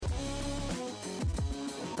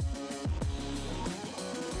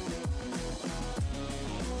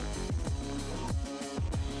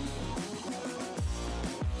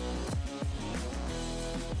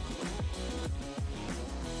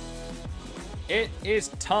It is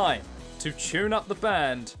time to tune up the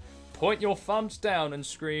band, point your thumbs down and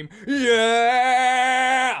scream,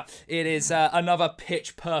 yeah! It is another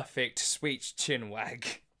pitch perfect sweet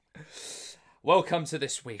chinwag. Welcome to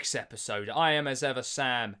this week's episode. I am as ever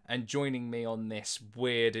Sam, and joining me on this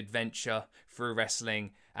weird adventure through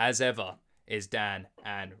wrestling as ever is Dan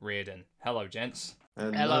and Riordan. Hello, gents.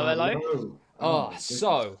 Hello.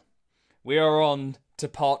 So we are on to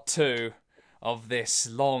part 2 of this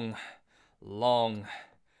long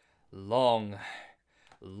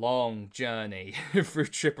journey through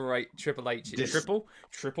Triple H.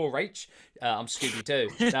 I'm Scooby-Doo.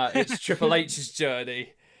 No, it's Triple H's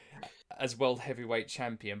journey as World Heavyweight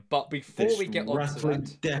Champion. But before we get on to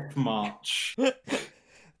that, death march,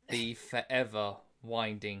 the forever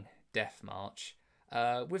winding death march,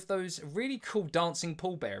 with those really cool dancing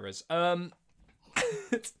pallbearers.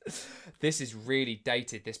 This is really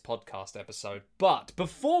dated, this podcast episode. But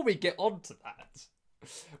before we get on to that,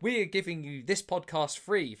 we are giving you this podcast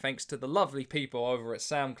free thanks to the lovely people over at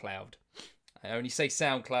SoundCloud. I only say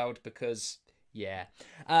SoundCloud because, yeah.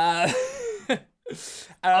 Other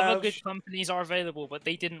good companies are available, but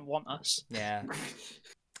they didn't want us. Yeah.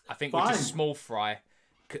 I think we're just small fry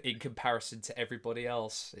in comparison to everybody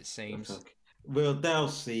else, it seems. Well, they'll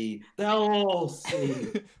see. They'll all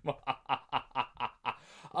see.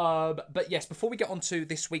 But yes, before we get on to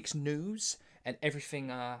this week's news and everything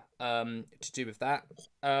to do with that,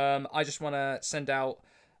 I just want to send out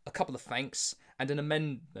a couple of thanks and an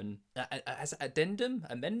amendment.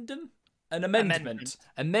 An amendment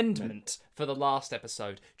for the last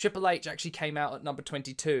episode. Triple H actually came out at number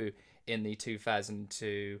 22 in the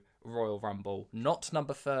 2002 Royal Rumble, not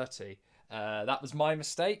number 30. That was my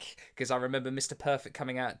mistake, because I remember Mr. Perfect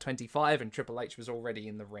coming out at 25 and Triple H was already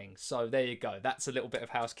in the ring. So there you go. That's a little bit of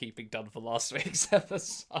housekeeping done for last week's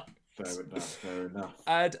episode. Fair enough.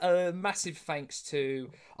 And a massive thanks to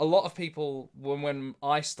a lot of people when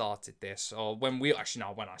I started this, or when we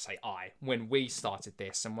started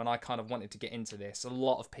this, and when I kind of wanted to get into this, a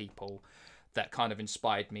lot of people that kind of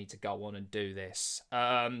inspired me to go on and do this.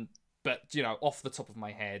 But, you know, off the top of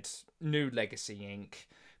my head, New Legacy Inc.,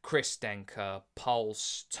 Chris Denker,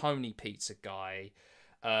 Pulse, Tony Pizza Guy,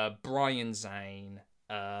 Brian Zane,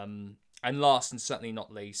 and last and certainly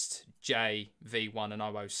not least, Jay, V1 and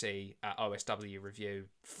OOC at OSW Review.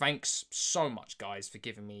 Thanks so much, guys, for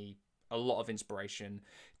giving me a lot of inspiration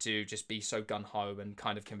to just be so gun-ho and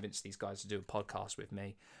kind of convince these guys to do a podcast with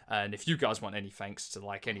me. And if you guys want any thanks to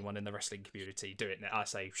like anyone in the wrestling community, do it now. I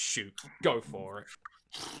say, shoot, go for it.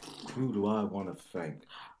 Who do I want to thank?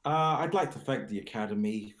 I'd like to thank the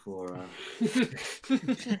Academy for.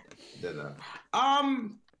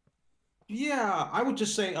 Yeah, I would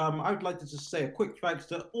just say. I would like to just say a quick thanks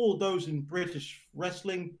to all those in British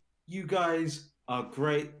wrestling. You guys are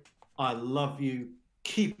great. I love you.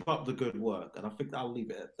 Keep up the good work, and I think I'll leave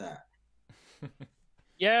it at that.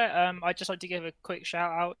 Yeah, I'd just like to give a quick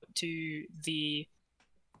shout out to the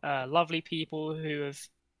lovely people who have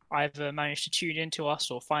either managed to tune into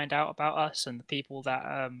us or find out about us, and the people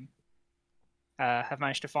that have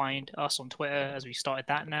managed to find us on Twitter, as we started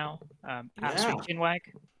that now, at Sweet Chinwag.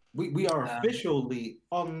 We are officially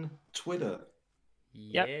on Twitter.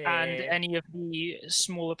 Yep, and any of the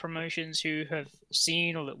smaller promotions who have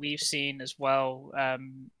seen or that we've seen as well,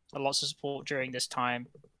 lots of support during this time,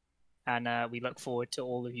 and we look forward to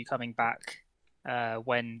all of you coming back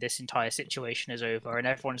when this entire situation is over and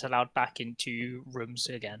everyone's allowed back into rooms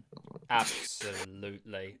again.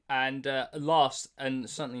 Absolutely. And last and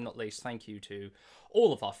certainly not least, thank you to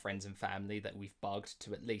all of our friends and family that we've bugged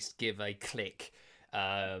to at least give a click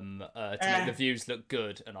to make the views look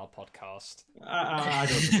good in our podcast. I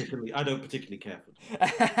don't particularly care for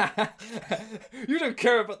them. You don't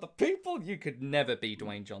care about the people? You could never be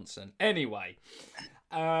Dwayne Johnson. Anyway,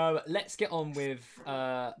 let's get on with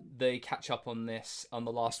the catch up on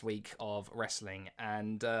the last week of wrestling,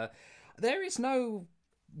 and there is no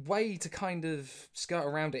way to kind of skirt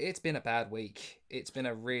around it. It's been a bad week. It's been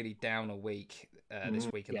a really downer week this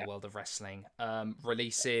week in the world of wrestling.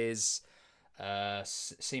 Releases,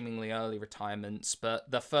 seemingly early retirements,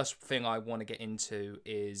 but the first thing I want to get into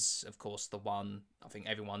is, of course, the one I think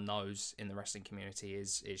everyone knows in the wrestling community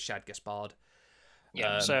is Shad Gaspard.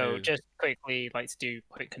 Yeah, so just quickly, like to do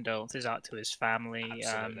quick condolences out to his family.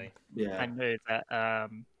 Absolutely. I know that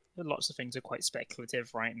lots of things are quite speculative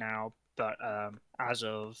right now, but as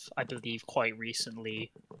of, I believe, quite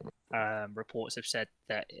recently, reports have said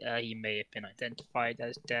that he may have been identified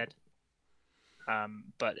as dead.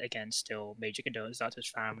 But again, still major condolences out to his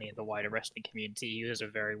family and the wider wrestling community. He was a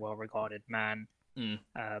very well-regarded man,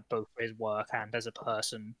 both for his work and as a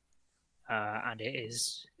person. and it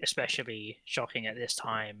is especially shocking at this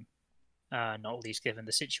time, not least given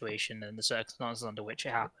the situation and the circumstances under which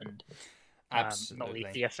it happened. Absolutely. Not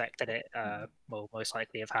least the effect that it will most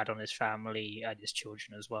likely have had on his family and his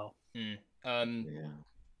children as well.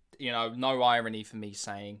 You know, no irony for me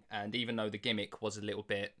saying, and even though the gimmick was a little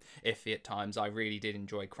bit iffy at times, I really did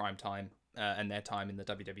enjoy Crime Time and their time in the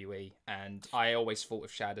WWE, and I always thought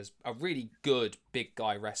of Shad as a really good big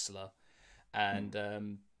guy wrestler, and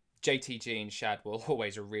JTG and Shad were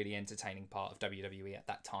always a really entertaining part of WWE at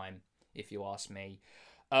that time, if you ask me.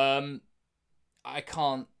 I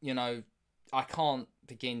can't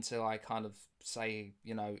begin to like kind of say,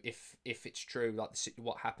 you know, if it's true, like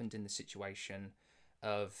what happened in the situation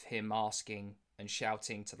of him asking and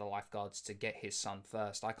shouting to the lifeguards to get his son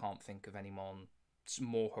first. I can't think of anyone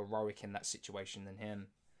more heroic in that situation than him.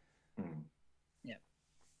 Yeah.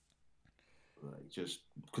 Like, just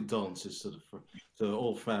condolences to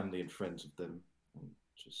all family and friends of them.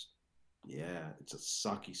 Just, yeah, it's a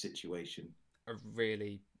sucky situation. A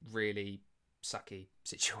really, really sucky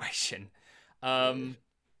situation. Into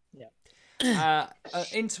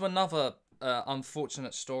another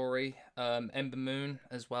unfortunate story. Ember Moon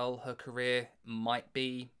as well. Her career might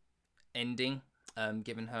be ending,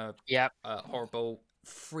 given her horrible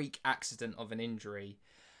freak accident of an injury.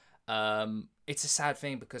 It's a sad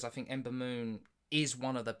thing because I think Ember Moon is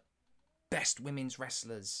one of the best women's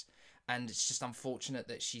wrestlers, and it's just unfortunate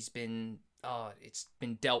that she's been dealt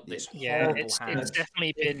this horrible hand. It's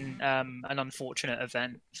definitely been an unfortunate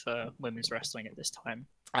event for women's wrestling at this time.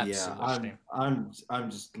 Absolutely.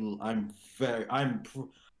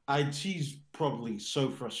 She's probably so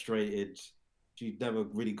frustrated. She never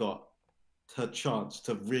really got her chance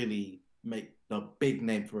to really make a big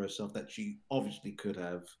name for herself that she obviously could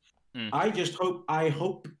have. I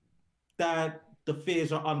hope that the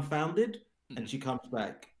fears are unfounded and she comes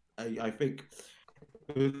back. I think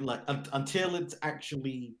like until it's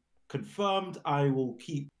actually confirmed, I will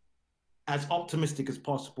keep as optimistic as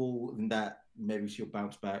possible in that maybe she'll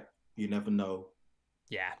bounce back. You never know.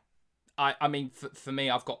 Yeah. I mean, for me,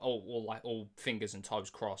 I've got all fingers and toes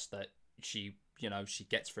crossed that she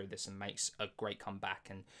gets through this and makes a great comeback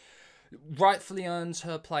and rightfully earns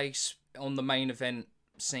her place on the main event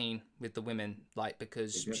scene with the women, like,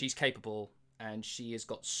 because she's capable and she has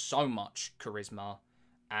got so much charisma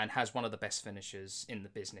and has one of the best finishers in the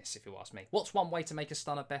business, if you ask me. What's one way to make a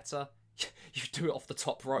stunner better? You do it off the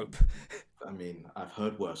top rope. I mean, I've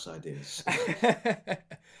heard worse ideas.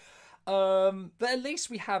 But at least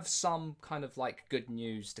we have some kind of like good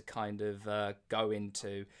news to kind of go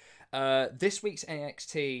into. This week's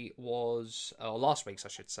NXT last week's I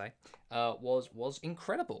should say, was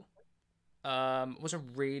incredible. Was a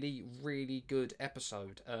really, really good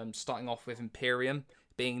episode. Starting off with Imperium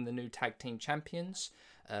being the new tag team champions,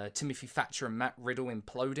 Timothy Thatcher and Matt Riddle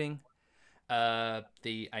imploding,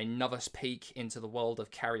 another peek into the world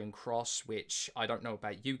of Karrion Kross, which I don't know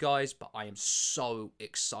about you guys, but I am so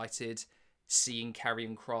excited seeing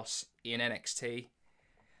Karrion Kross in NXT.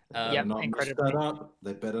 Incredibly.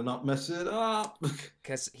 They better not mess it up.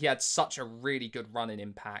 Because he had such a really good run in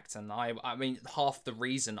Impact, and I mean, half the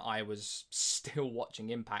reason I was still watching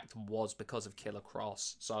Impact was because of Killer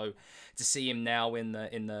Kross. So to see him now in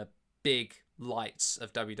the big lights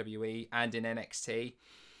of WWE and in NXT,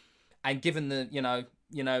 and given the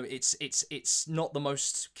it's not the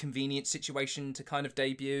most convenient situation to kind of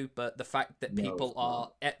debut, but the fact that people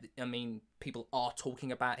are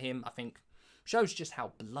talking about him, I think shows just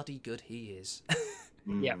how bloody good he is.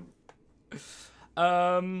 Yeah.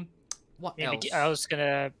 What else? I was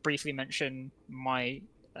gonna briefly mention my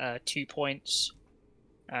 2 points.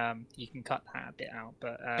 You can cut that a bit out,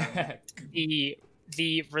 but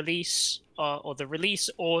the release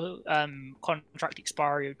or contract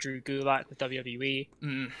expiry of Drew Gulak with WWE,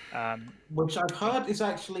 which I've heard is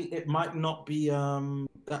actually it might not be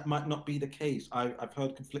that might not be the case. I've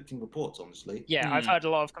heard conflicting reports, honestly. Yeah, I've heard a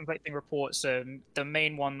lot of conflicting reports. The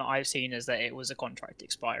main one that I've seen is that it was a contract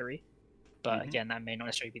expiry, but again, that may not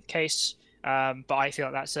necessarily be the case. But I feel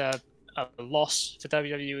like that's a loss for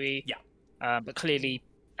WWE. Yeah. But clearly,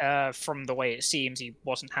 from the way it seems, he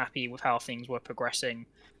wasn't happy with how things were progressing,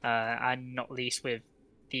 and not least with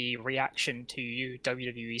the reaction to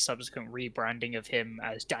WWE's subsequent rebranding of him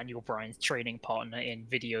as Daniel Bryan's training partner in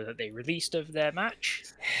video that they released of their match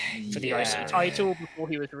for the IC title before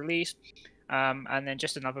he was released. And then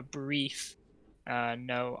just another brief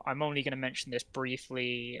no, I'm only going to mention this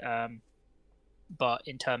briefly, but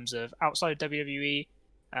in terms of outside of WWE,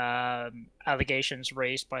 allegations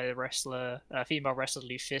raised by the female wrestler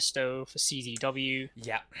Lufisto for CZW.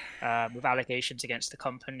 Yeah. With allegations against the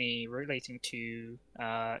company relating to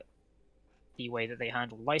the way that they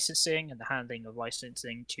handle licensing and the handling of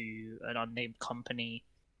licensing to an unnamed company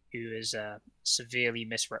who has severely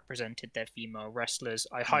misrepresented their female wrestlers.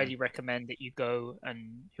 I highly recommend that you go,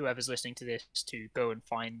 and whoever's listening to this, to go and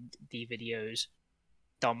find the videos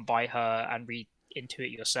done by her and read into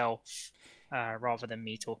it yourself, rather than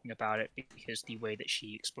me talking about it, because the way that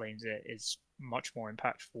she explains it is much more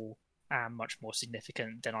impactful and much more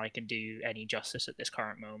significant than I can do any justice at this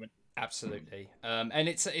current moment. Absolutely. And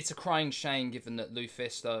it's a crying shame, given that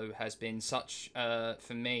Lufisto has been such,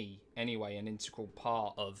 for me anyway, an integral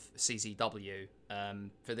part of CZW.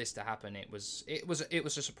 For this to happen, it was a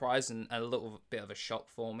surprise and a little bit of a shock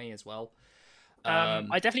for me as well.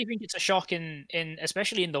 I definitely think it's a shock in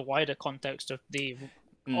especially in the wider context of the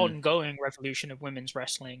ongoing revolution of women's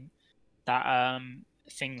wrestling, that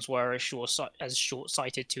things were as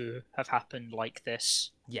short-sighted to have happened like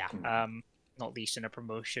this. Yeah. Not least in a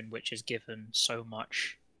promotion which has given so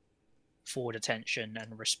much forward attention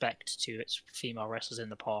and respect to its female wrestlers in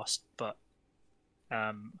the past, but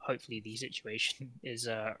hopefully the situation is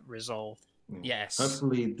resolved. Yes.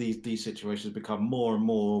 Hopefully these situations become more and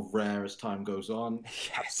more rare as time goes on.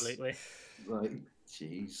 Yes. Absolutely. Like,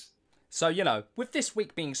 jeez. So, you know, with this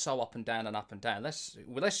week being so up and down, let's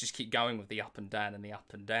just keep going with the up and down and the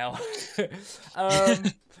up and down.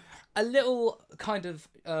 A little kind of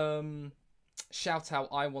shout out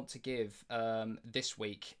I want to give this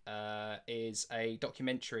week is a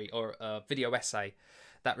documentary or a video essay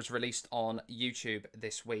that was released on YouTube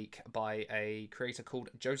this week by a creator called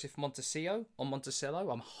Joseph Monticello, or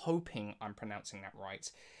Monticello. I'm hoping I'm pronouncing that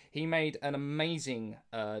right. He made an amazing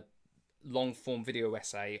long-form video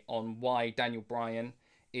essay on why Daniel Bryan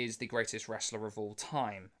is the greatest wrestler of all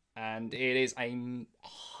time. And it is a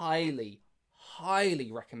highly,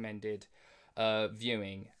 highly recommended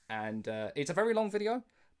viewing. And it's a very long video,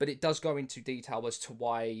 but it does go into detail as to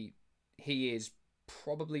why he is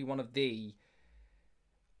probably one of the,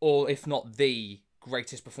 or if not the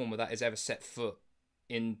greatest performer that has ever set foot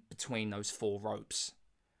in between those four ropes.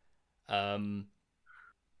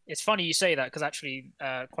 It's funny you say that, because actually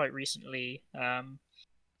quite recently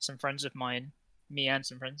some friends of mine, me and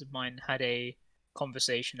some friends of mine, had a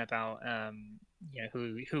conversation about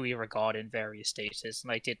who we regard in various status,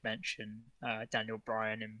 and I did mention Daniel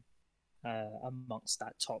Bryan and amongst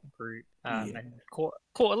that top group, and caught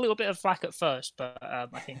a little bit of flack at first, but I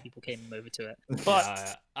think people came over to it.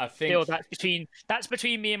 But I think still, that's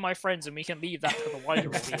between me and my friends, and we can leave that for the wider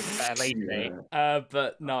audience at a later date.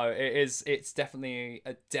 But no, it's definitely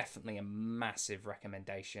a massive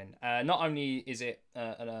recommendation. Not only is it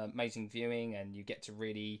an amazing viewing, and you get to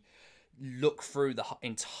really look through the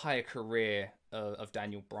entire career of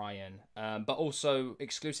Daniel Bryan, but also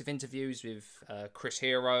exclusive interviews with Chris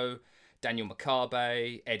Hero, Daniel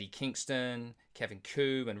McCarbe, Eddie Kingston, Kevin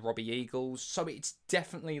Koo, and Robbie Eagles. So it's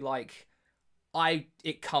definitely like,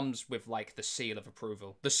 it comes with like the seal of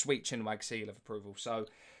approval, the sweet chinwag seal of approval. So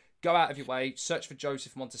go out of your way, search for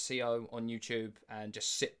Joseph Monticello on YouTube, and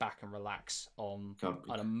just sit back and relax on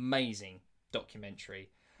an amazing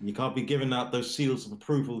documentary. You can't be giving out those seals of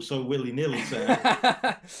approval so willy-nilly, Sam.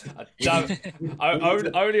 I'll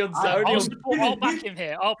back him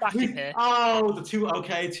here. Oh, the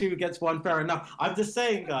two against one, fair enough. I'm just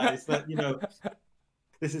saying, guys, that, you know,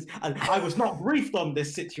 this is... I was not briefed on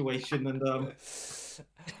this situation, and...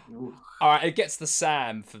 All right, it gets the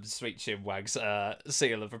Sam from Sweet Chinwag's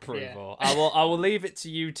seal of approval. Yeah. I will leave it to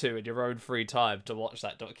you two in your own free time to watch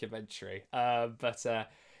that documentary.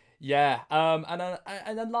 Yeah,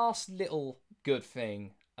 and the last little good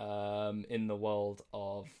thing in the world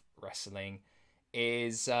of wrestling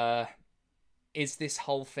is this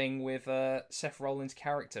whole thing with Seth Rollins'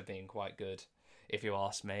 character being quite good, if you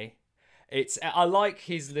ask me. I like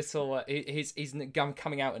his little he's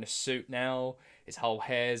coming out in a suit now. His whole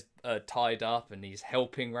hair's tied up, and he's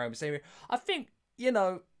helping Roman Reigns. I think, you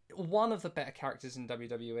know, one of the better characters in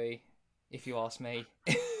WWE, if you ask me.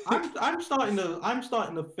 I'm starting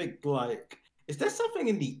to think, like, is there something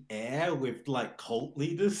in the air with like cult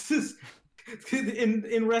leaders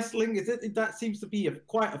in wrestling? That seems to be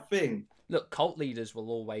quite a thing. Look, cult leaders will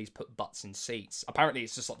always put butts in seats. Apparently,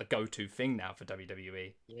 it's just like the go-to thing now for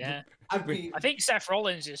WWE. Yeah, I think Seth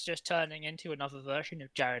Rollins is just turning into another version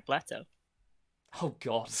of Jared Leto. Oh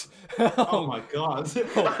God! Oh my God!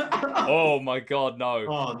 Oh my God! No!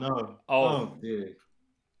 Oh no! Oh dear!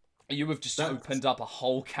 You have just opened up a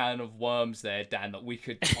whole can of worms there, Dan, that we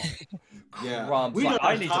could... Yeah. We don't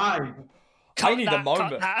have time. I need a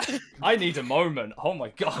moment. I need a moment. Oh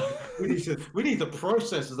my God. We need to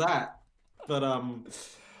process that. But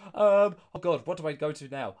oh God, what do I go to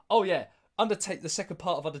now? Oh yeah, the second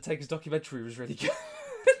part of Undertaker's documentary was really good.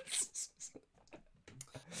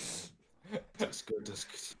 That's good. That's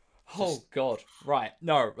good. Oh God! Right,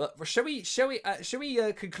 no. Shall we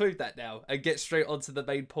conclude that now and get straight onto the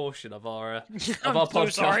main portion of our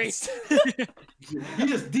podcast? You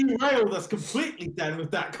just derailed us completely, Dan,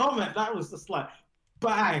 with that comment. That was just like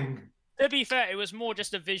bang. To be fair, it was more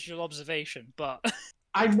just a visual observation, but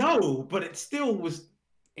I know, but it still was.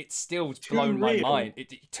 It's still blown my mind.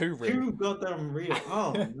 Too real. Too goddamn real.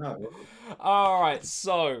 Oh no. All right,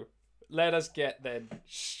 so let us get then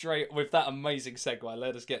straight with that amazing segue.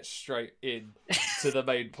 Let us get straight in to the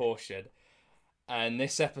main portion. And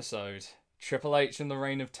this episode, Triple H and the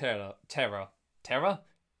Reign of Terror,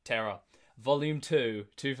 Volume 2,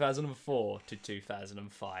 2004 to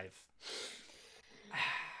 2005.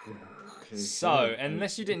 So,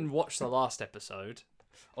 unless you didn't watch the last episode,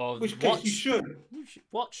 or which case you should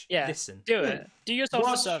watch, yeah, listen, do it, do yourself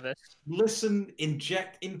a service, listen,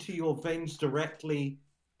 inject into your veins directly,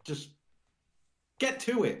 just get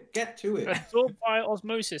to it. Absorb by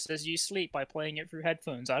osmosis as you sleep by playing it through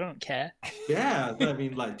headphones. I don't care. Yeah, I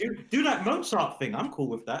mean, like, do that Mozart thing. I'm cool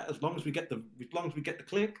with that as long as we get the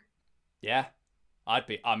click. Yeah, I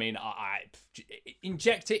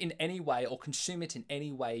inject it in any way or consume it in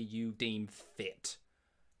any way you deem fit.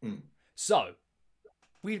 So,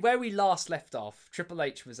 where we last left off, Triple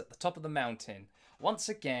H was at the top of the mountain once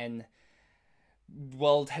again.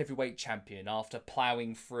 World Heavyweight Champion after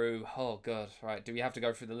ploughing through, oh god, right, do we have to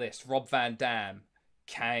go through the list? Rob Van Dam,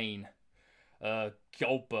 Kane,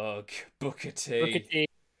 Goldberg, Booker T.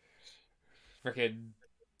 Freaking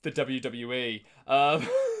the WWE,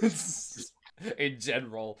 in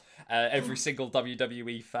general, every single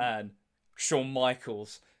WWE fan, Shawn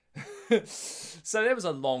Michaels. So there was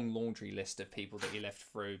a long laundry list of people that he left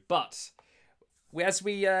through, but as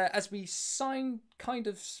we kind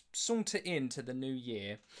of saunter into the new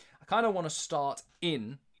year, I kind of want to start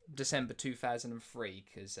in December 2003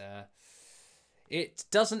 because it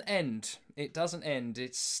doesn't end.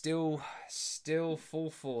 It's still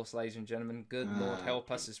full force, ladies and gentlemen. Good Lord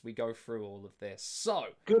help us as we go through all of this. So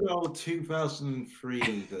good old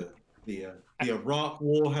 2003. The Iraq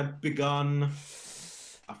War had begun.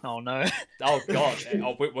 Oh no! Oh god!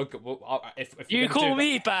 If you call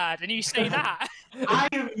me bad and you say that, I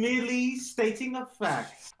am merely stating a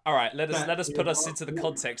fact. All right, let us put us into the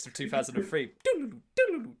context of 2003.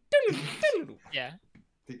 Yeah.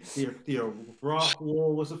 The Iraq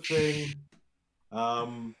War was a thing.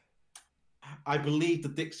 I believe the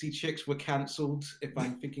Dixie Chicks were cancelled, if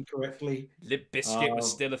I'm thinking correctly. Limp Bizkit was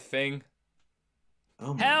still a thing.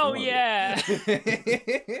 Oh hell God. Yeah!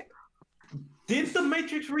 Had the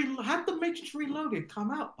Matrix Reloaded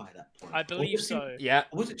come out by that point? I believe so. Yeah.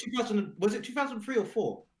 Was it 2003 or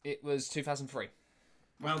 4? It was 2003.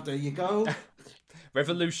 Well, there you go.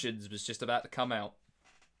 Revolutions was just about to come out.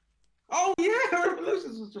 Oh yeah,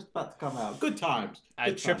 Revolutions was just about to come out. Good times.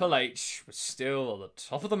 And Triple H was still on the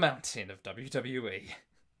top of the mountain of WWE.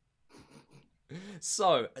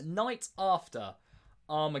 So, a night after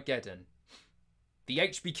Armageddon, the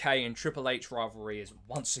HBK and Triple H rivalry is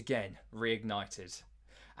once again reignited,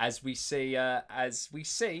 as we see a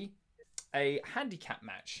handicap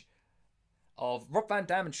match of Rob Van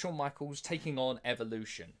Dam and Shawn Michaels taking on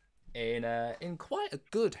Evolution in quite a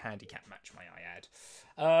good handicap match, may I add.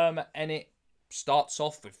 And it starts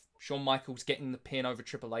off with Shawn Michaels getting the pin over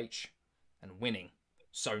Triple H and winning.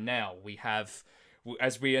 So now we have,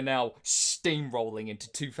 as we are now steamrolling into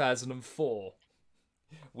 2004,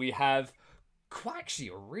 we have quite actually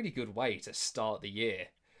a really good way to start the year,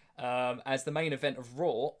 as the main event of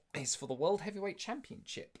Raw is for the World Heavyweight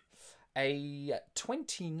Championship, a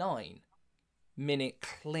 29-minute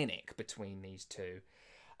clinic between these two,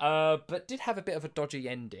 but did have a bit of a dodgy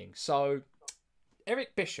ending. So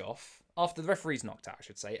Eric Bischoff, after the referee's knocked out, I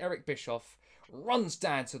should say, Eric Bischoff runs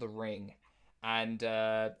down to the ring and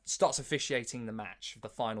starts officiating the match for the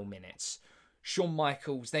final minutes. Shawn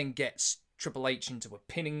Michaels then gets Triple H into a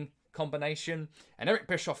pinning combination, and Eric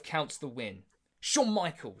Bischoff counts the win. Shawn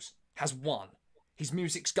Michaels has won. His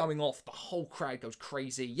music's going off. The whole crowd goes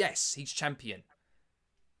crazy. Yes, he's champion.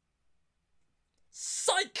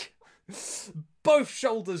 Psych! Both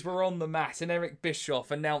shoulders were on the mat, and Eric Bischoff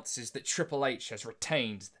announces that Triple H has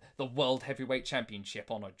retained the World Heavyweight Championship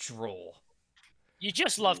on a draw. You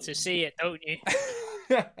just love to see it, don't you?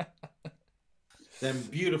 Them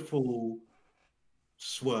beautiful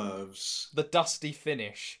swerves. The dusty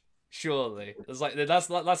finish. Surely,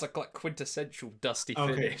 that's a quintessential dusty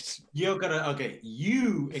finish.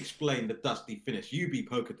 You explain the dusty finish. You be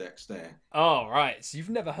Pokedex there. Oh right, so you've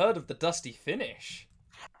never heard of the dusty finish?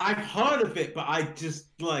 I've heard of it, but I just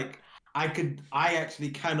I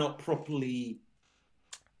actually cannot properly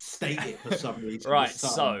state it for some reason. Right,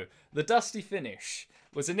 so The Dusty Finish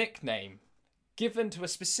was a nickname given to a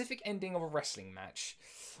specific ending of a wrestling match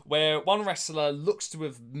where one wrestler looks to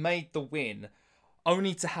have made the win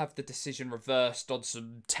only to have the decision reversed on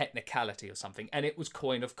some technicality or something. And it was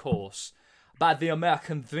coined, of course, by the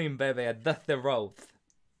American Dream, baby, Dusty Rhodes.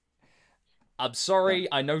 I'm sorry,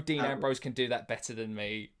 I know Dean Ambrose can do that better than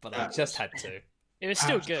me, but I just had to. It was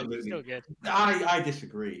still good. Still good. I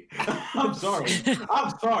disagree. I'm sorry.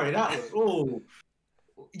 I'm sorry. That was all.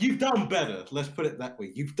 You've done better. Let's put it that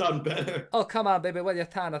way. You've done better. Oh, come on, baby. What are you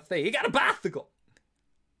trying to say? You got a bath to go.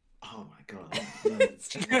 Oh my god.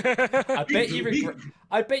 I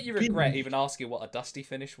bet you regret even asking what a Dusty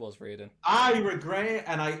Finish was, Riordan. I regret it,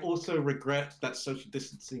 and I also regret that social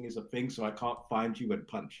distancing is a thing, so I can't find you and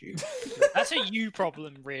punch you. That's a you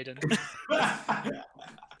problem, Riordan.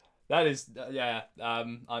 That is, yeah.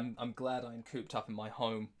 I'm glad I'm cooped up in my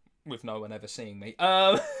home with no one ever seeing me.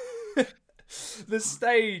 The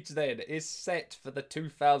stage then is set for the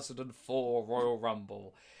 2004 Royal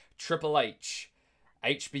Rumble. Triple H,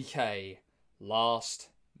 HBK, Last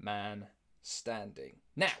Man Standing.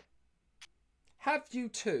 Now, have you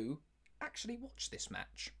two actually watched this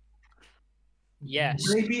match? Yes.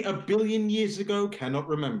 Maybe a billion years ago, cannot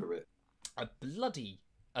remember it. A bloody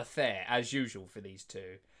affair, as usual, for these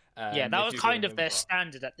two. Yeah, that was kind of their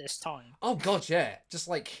standard at this time. Oh god, yeah. Just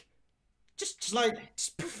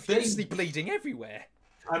profusely bleeding everywhere.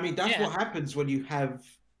 I mean, that's what happens when you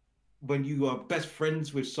are best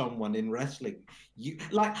friends with someone in wrestling.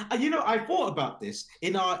 I thought about this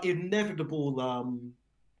in our inevitable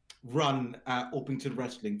run at Orpington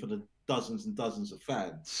Wrestling for the dozens and dozens of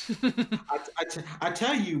fans. I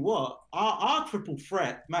tell you what, our triple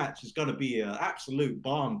threat match is going to be an absolute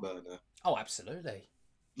barn burner. Oh, absolutely.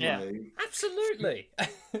 Yeah, absolutely.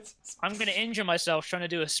 I'm going to injure myself trying to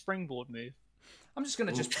do a springboard move. I'm just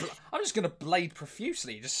gonna blade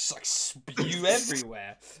profusely, just like spew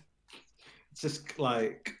everywhere. It's just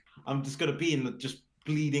like I'm just gonna be just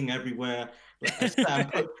bleeding everywhere.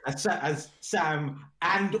 As Sam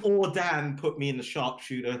and or Dan put me in the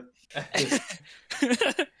sharpshooter.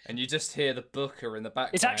 And you just hear the booker in the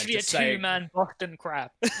background. It's actually a two-man Boston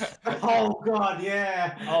Crab. Oh god,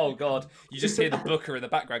 yeah. Oh god, you just hear the booker in the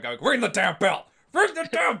background going, "Ring the damn bell! Ring the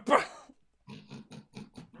damn bell!"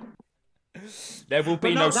 There will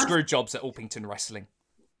be no screw jobs at Orpington Wrestling.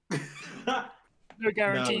 No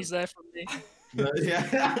guarantees there from me. No,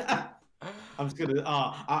 yeah. I'm just gonna.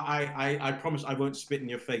 I promise I won't spit in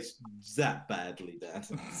your face that badly, Dad.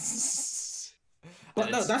 But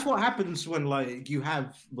no, that's what happens when you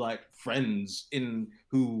have friends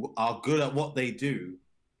who are good at what they do,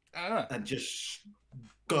 and just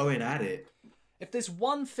going at it. If there's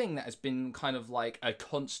one thing that has been kind of like a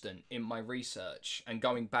constant in my research and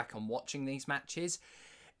going back and watching these matches,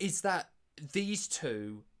 is that these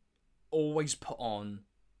two always put on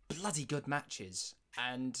bloody good matches.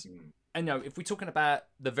 And if we're talking about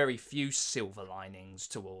the very few silver linings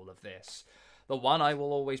to all of this, the one I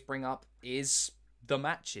will always bring up is the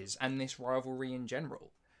matches and this rivalry in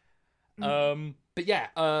general. But yeah,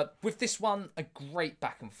 with this one, a great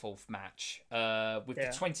back and forth match, with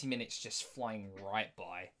the 20 minutes just flying right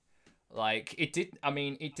by. It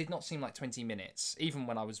did not seem like 20 minutes, even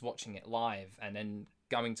when I was watching it live and then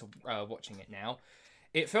going to watching it now.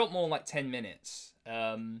 It felt more like 10 minutes.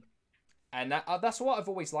 And that's what I've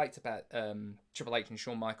always liked about Triple H and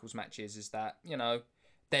Shawn Michaels matches, is that,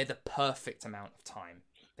 they're the perfect amount of time.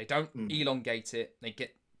 They don't elongate it. They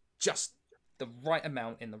get just the right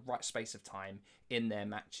amount in the right space of time in their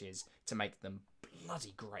matches to make them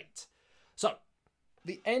bloody great. So,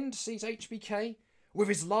 the end sees HBK with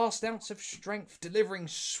his last ounce of strength delivering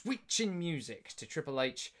sweet chin music to Triple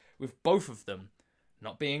H, with both of them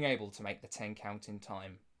not being able to make the 10 count in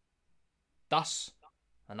time. Thus,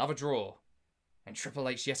 another draw, and Triple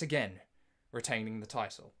H yet again retaining the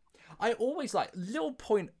title. I always little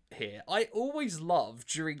point here, I always love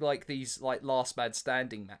during these last man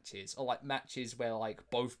standing matches, or matches where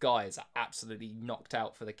both guys are absolutely knocked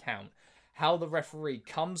out for the count, how the referee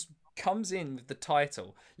comes in with the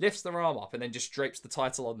title, lifts their arm up and then just drapes the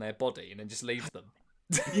title on their body and then just leaves them.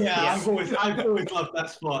 Yeah, I've always loved that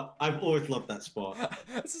spot.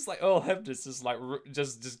 It's just Earl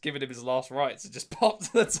Hebner's just giving him his last rites and just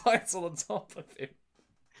popped the title on top of him.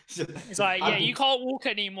 It's you can't walk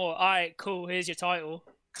anymore. All right, cool. Here's your title.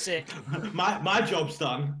 Sick. My job's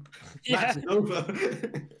done. Match is over.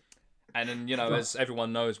 And then as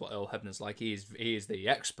everyone knows what Earl Hebner's like, he is the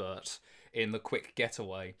expert in the quick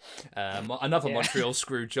getaway. Another Montreal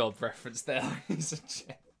screw job reference there, ladies and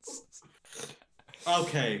gents.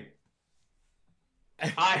 Okay.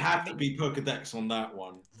 I have to be Pokedex on that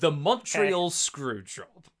one. The Montreal screw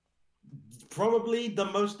job. probably the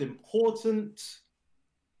most important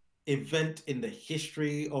event in the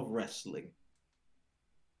history of wrestling.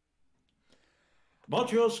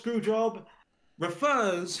 Montreal Screwjob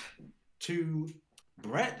refers to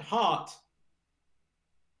Bret Hart,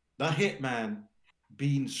 the Hitman,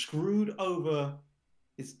 being screwed over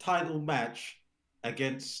his title match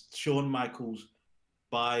against Shawn Michaels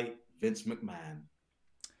by Vince McMahon.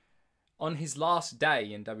 On his last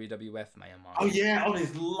day in WWF, may I mind? Oh yeah, on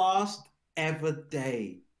his last ever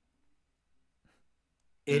day.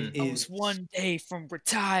 It is. I was one day from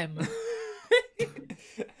retirement.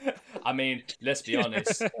 I mean, let's be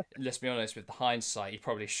honest. Let's be honest. With the hindsight, he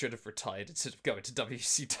probably should have retired instead of going to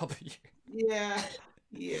WCW. Yeah,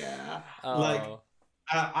 yeah. Oh.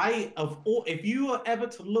 If you are ever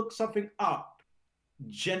to look something up,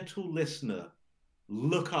 gentle listener,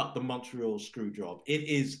 look up the Montreal Screwjob. It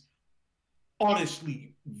is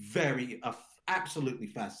honestly absolutely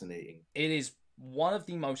fascinating. It is one of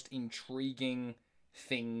the most intriguing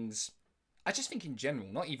things, I just think in general,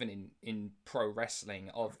 not even in pro wrestling,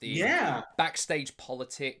 of the backstage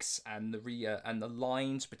politics and the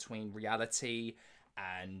lines between reality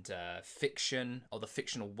and fiction, or the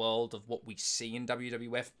fictional world of what we see in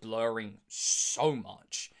WWF, blurring so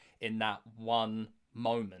much in that one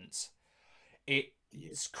moment.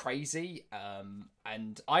 It's crazy,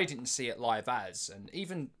 and I didn't see it live and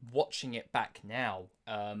even watching it back now,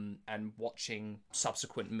 and watching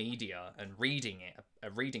subsequent media and reading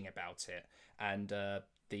about it, and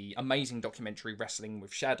the amazing documentary Wrestling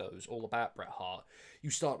with Shadows, all about Bret Hart, you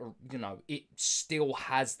start to, it still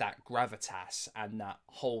has that gravitas and that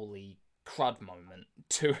holy crud moment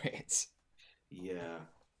to it. Yeah,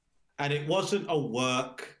 and it wasn't a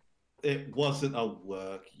work. It wasn't a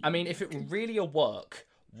work. I mean, if it were really a work,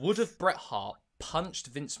 would have Bret Hart punched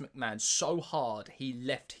Vince McMahon so hard he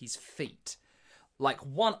left his feet? Like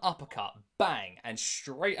one uppercut, bang, and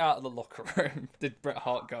straight out of the locker room did Bret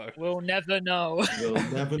Hart go. We'll never know. We'll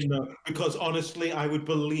never know. Because honestly, I would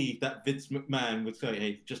believe that Vince McMahon would say,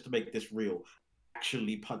 hey, just to make this real,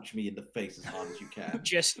 actually punch me in the face as hard as you can.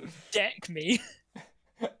 Just deck me.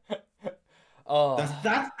 Oh.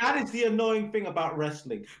 That is the annoying thing about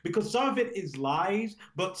wrestling, because some of it is lies,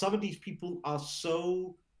 but some of these people are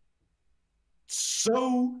so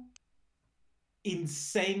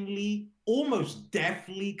insanely, almost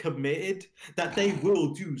deathly committed that they will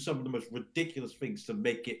do some of the most ridiculous things to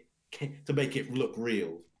make it look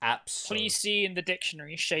real. Absolutely. Please see in the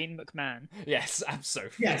dictionary Shane McMahon. Yes,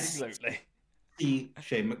 absolutely. Yes. Absolutely. See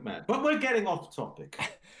Shane McMahon. But we're getting off topic.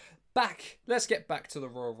 Let's get back to the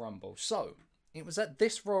Royal Rumble. So, it was at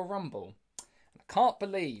this Royal Rumble. I can't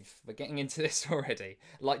believe we're getting into this already.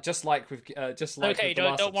 Okay,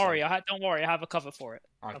 don't worry. Don't worry. I have a cover for it.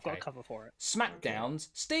 Okay. I've got a cover for it. SmackDown's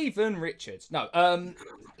Steven Richards. No,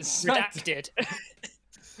 Redacted.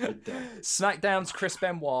 SmackDown's Chris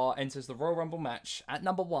Benoit enters the Royal Rumble match at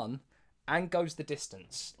number 1 and goes the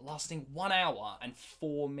distance, lasting 1 hour and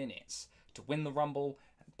 4 minutes to win the Rumble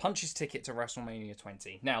and punch his ticket to WrestleMania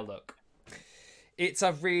 20. Now look, it's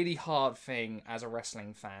a really hard thing as a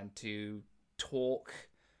wrestling fan to talk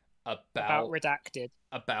about Redacted,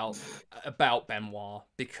 about Benoit,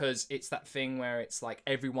 because it's that thing where it's like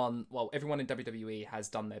everyone in WWE has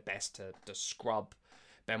done their best to scrub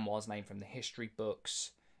Benoit's name from the history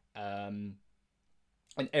books, and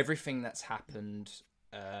everything that's happened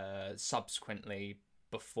subsequently,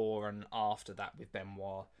 before and after that, with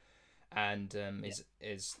Benoit, and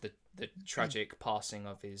is the tragic passing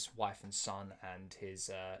of his wife and son and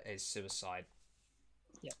his suicide.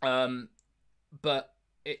 Yeah. But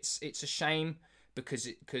it's a shame,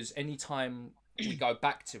 because any time we go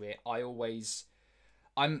back to it,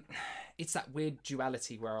 it's that weird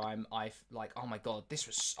duality where I like, oh my god, this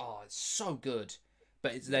was it's so good,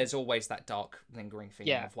 but there's always that dark lingering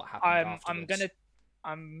feeling of what happened afterwards.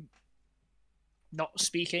 I'm not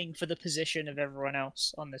speaking for the position of everyone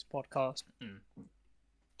else on this podcast,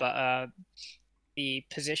 but the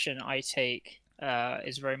position I take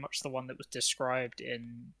is very much the one that was described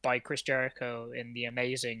by Chris Jericho in the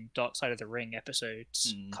amazing Dark Side of the Ring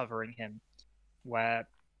episodes covering him, where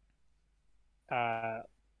I'm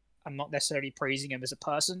not necessarily praising him as a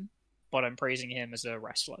person, but I'm praising him as a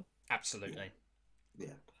wrestler. Absolutely.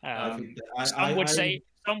 Yeah. Some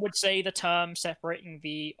would say the term separating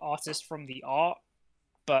the artist from the art,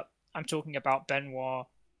 but I'm talking about Benoit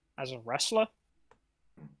as a wrestler,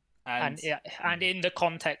 and in the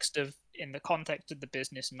context of the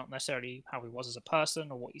business, and not necessarily how he was as a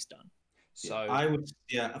person or what he's done. So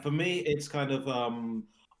for me, it's kind of on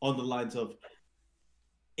the lines of,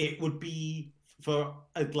 it would be for,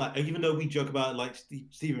 like, even though we joke about like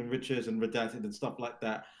Steven Richards and Redacted and stuff like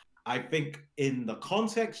that, I think in the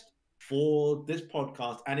context for this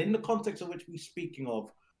podcast and in the context of which we're speaking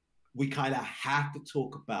of, we kind of have to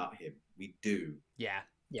talk about him. We do. Yeah.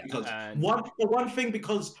 Because for one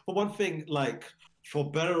thing, like for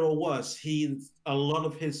better or worse, a lot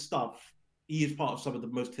of his stuff. He is part of some of the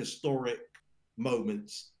most historic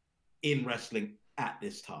moments in wrestling at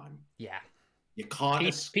this time. Yeah. You can't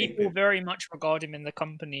escape people it. very much regard him in the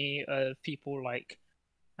company of people like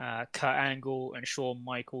Kurt Angle and Shawn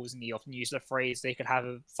Michaels, and he often use the phrase they could have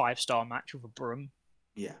a 5-star match with a broom.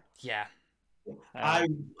 Yeah.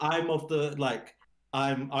 I'm of the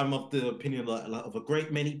opinion of a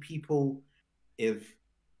great many people. He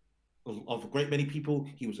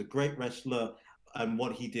was a great wrestler, and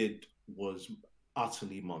what he did was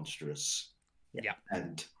utterly monstrous. Yeah.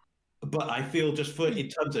 But I feel just in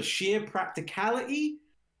terms of sheer practicality,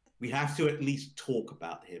 we have to at least talk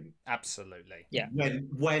about him. Absolutely. Yeah.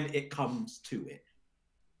 When it comes to it,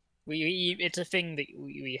 it's a thing that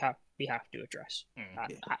we have to address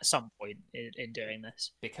at some point in doing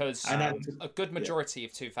this, because a good majority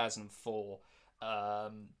of 2004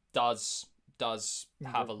 does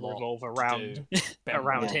have a lot revolve around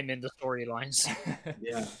him in the storylines.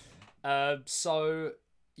 So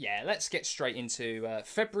yeah, let's get straight into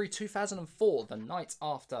February 2004, the night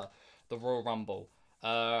after the Royal Rumble.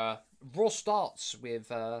 Raw starts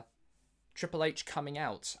with Triple H coming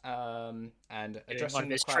out and addressing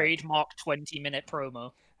his the crowd. trademark 20-minute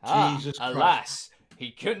promo. Jesus Christ. Alas, he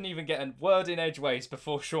couldn't even get a word in edgeways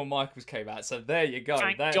before Shawn Michaels came out. So there you go.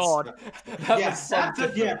 Thank God.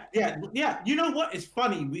 Yeah. You know what? It's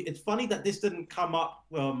funny. It's funny that this didn't come up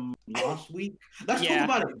last week. Let's talk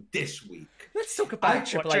about it this week. Let's talk about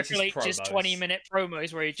Triple H's 20-minute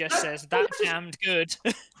promos where he just says that damned good.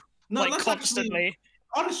 No, like constantly.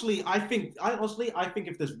 Honestly, I think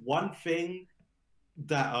if there's one thing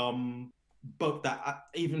that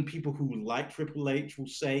even people who like Triple H will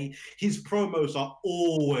say, his promos are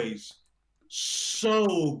always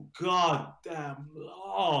so goddamn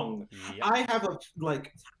long. Yep.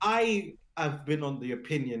 I have been on the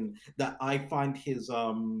opinion that I find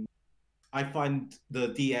the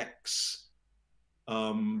DX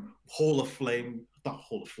Hall of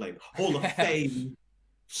Fame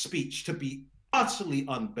speech to be utterly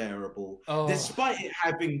unbearable, despite it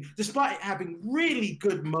having really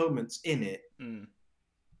good moments in it.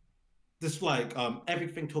 Just like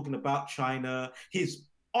everything talking about China, his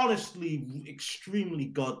honestly extremely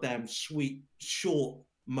goddamn sweet short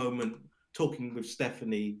moment talking with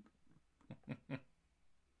Stephanie.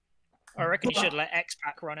 I reckon you should let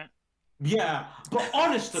X-Pac run it. Yeah, but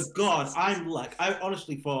honest to God, I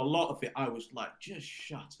honestly, for a lot of it, I was like, just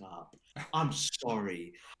shut up. I'm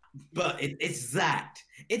sorry. But it's that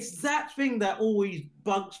thing that always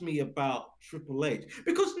bugs me about Triple H,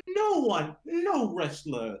 because no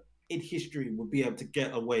wrestler in history would be able to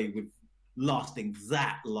get away with lasting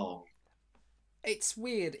that long. It's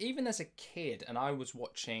weird, even as a kid, and I was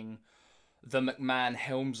watching the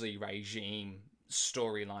McMahon-Helmsley regime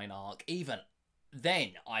storyline arc, even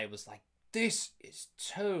then I was like, this is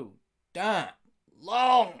too damn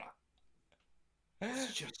long.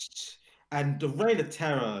 It's just... And the Reign of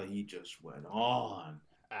Terror, he just went on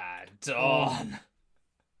and on.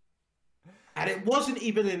 And it wasn't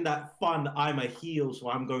even in that fun, I'm a heel, so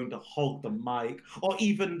I'm going to hog the mic, or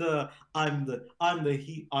even the I'm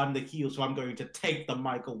the heel, so I'm going to take the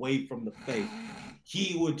mic away from the face.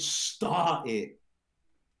 He would start it,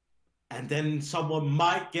 and then someone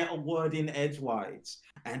might get a word in edgewise,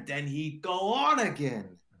 and then he'd go on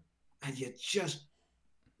again, and you just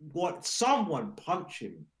want someone punch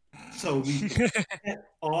him. So we get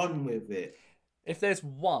on with it. If there's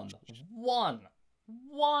one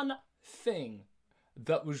thing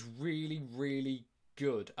that was really, really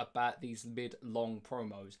good about these mid-long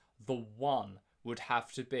promos, the one would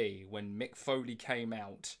have to be when Mick Foley came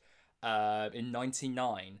out in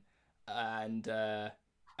 '99 and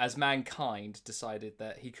as Mankind decided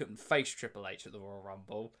that he couldn't face Triple H at the Royal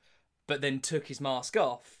Rumble, but then took his mask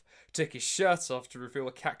off, took his shirt off to reveal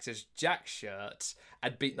a Cactus Jack shirt,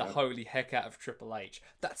 and beat the holy heck out of Triple H.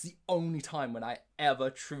 That's the only time when I ever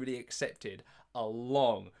truly accepted a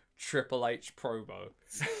long Triple H promo.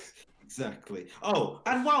 Exactly. Oh,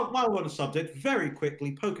 and while we're on the subject, very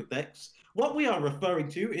quickly, Pokedex, what we are referring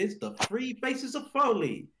to is the 3 faces of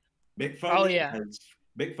Foley. Mick Foley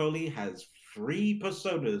has 3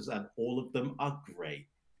 personas, and all of them are great.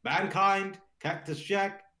 Mankind, Cactus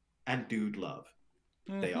Jack, and Dude Love.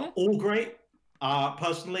 Mm-hmm. They are all great.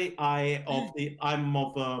 Personally, I'm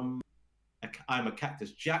a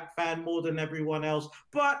Cactus Jack fan more than everyone else,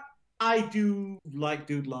 but I do like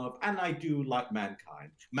Dude Love, and I do like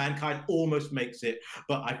Mankind. Mankind almost makes it,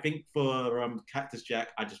 but I think for Cactus Jack,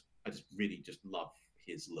 I just really just love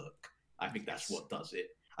his look. I think that's what does it.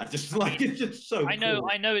 It's just so cool.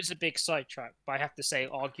 I know it's a big sidetrack, but I have to say,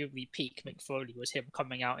 arguably, peak McFoley was him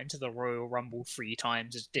coming out into the Royal Rumble 3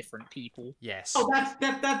 times as different people. Yes. Oh,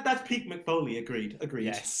 that's peak McFoley. Agreed.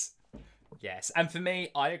 Yes, and for me,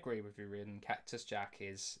 I agree with you, Riordan. Cactus Jack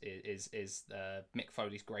is Mick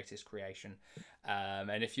Foley's greatest creation,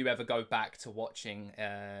 and if you ever go back to watching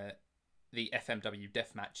the FMW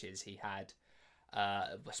death matches he had,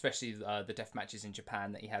 especially the death matches in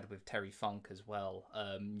Japan that he had with Terry Funk as well,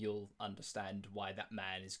 you'll understand why that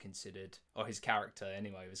man is considered, or his character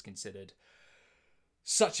anyway, was considered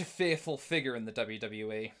such a fearful figure in the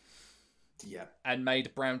WWE. Yeah. And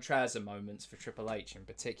made brown trouser moments for Triple H in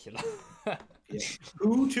particular. Yeah.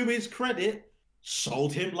 Who, to his credit,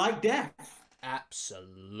 sold him like death.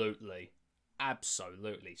 Absolutely.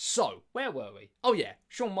 So, where were we? Oh yeah,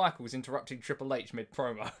 Shawn Michaels interrupting Triple H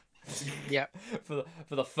mid-promo. Yeah. for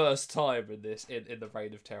the first time in the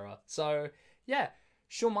Reign of Terror. So, yeah,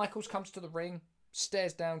 Shawn Michaels comes to the ring,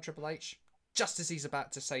 stares down Triple H. Just as he's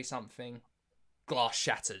about to say something, glass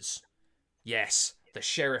shatters. Yes. The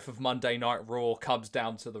Sheriff of Monday Night Raw comes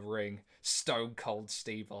down to the ring, Stone Cold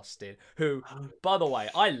Steve Austin, who, by the way,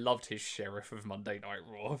 I loved his Sheriff of Monday Night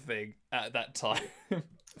Raw thing at that time.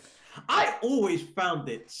 I always found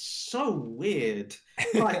it so weird.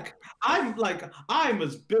 I'm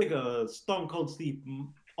as big a Stone Cold Steve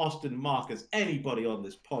Austin mark as anybody on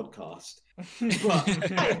this podcast,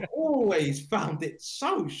 but I always found it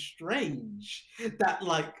so strange that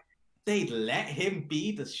they'd let him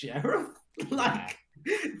be the sheriff.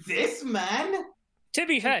 This man. To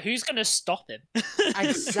be fair, who's going to stop him?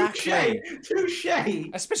 Exactly. Touche.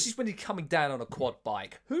 Especially when he's coming down on a quad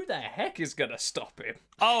bike. Who the heck is going to stop him?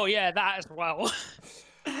 Oh, yeah, that as well.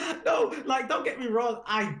 No, don't get me wrong.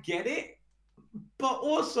 I get it. But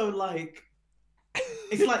also,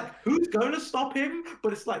 it's who's going to stop him?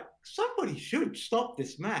 But it's somebody should stop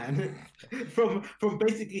this man from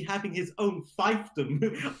basically having his own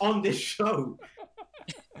fiefdom on this show.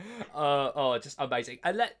 Just amazing.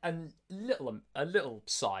 And a little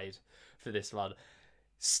side for this one.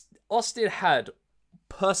 Austin had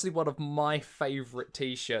personally one of my favourite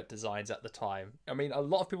t-shirt designs at the time. I mean, a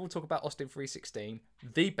lot of people talk about Austin 316,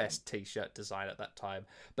 the best t-shirt design at that time,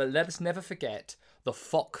 but let us never forget the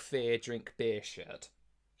Fock Fear Drink Beer shirt.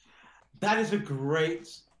 That is a great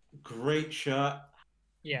shirt.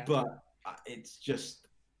 Yeah. But it's just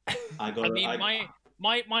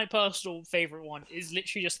My personal favourite one is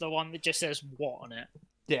literally just the one that just says "what" on it.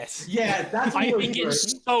 Yes. Yeah, that's. I think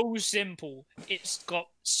it's so simple. It's got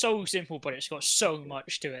so simple, but it's got so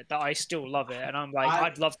much to it that I still love it, and I'm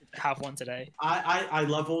I'd love to have one today. I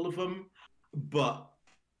love all of them, but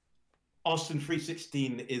Austin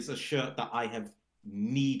 316 is a shirt that I have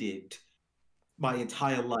needed my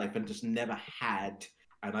entire life and just never had,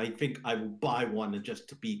 and I think I will buy one just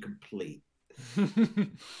to be complete.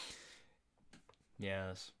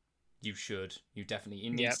 Yes, you should. You definitely.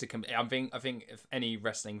 It needs to come. I think if any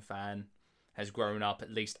wrestling fan has grown up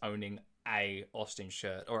at least owning a Austin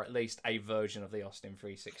shirt, or at least a version of the Austin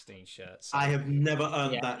 316 shirt. So. I have never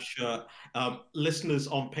earned that shirt. Listeners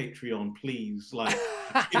on Patreon, please,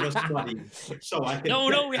 give us money so I can.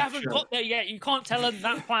 No, we haven't got there yet. You can't tell them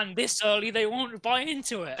that plan this early. They won't buy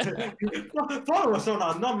into it. Follow us on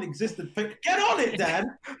our non-existent page. Get on it, Dan.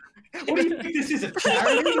 What do you think this is, a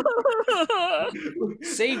charity?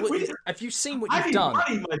 Have you seen what you've done?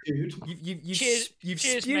 Money, my dude. You've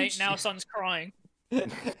cheers, mate. Now son's crying.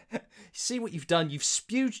 See what you've done? You've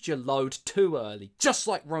spewed your load too early, just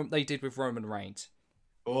like they did with Roman Reigns.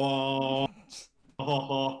 Roman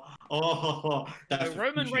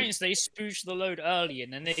Reigns, they spooged the load early,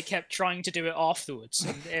 and then they kept trying to do it afterwards.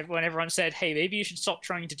 And when everyone said, "Hey, maybe you should stop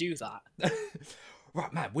trying to do that."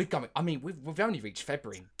 Right, man, we're going. I mean, we've only reached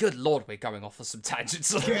February. Good Lord, we're going off on some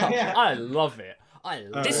tangents. I love it.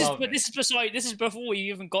 This is before we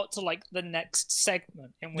even got to the next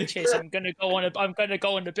segment, in which case I'm gonna go on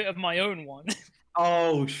a bit of my own one.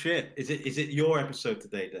 Oh shit! Is it your episode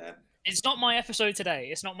today, Dan? It's not my episode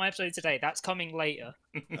today. That's coming later,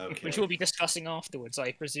 which we'll be discussing afterwards,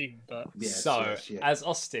 I presume. But as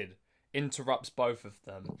Austin interrupts both of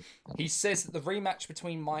them, he says that the rematch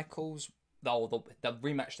between Michaels. The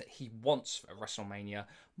rematch that he wants at WrestleMania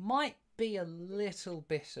might be a little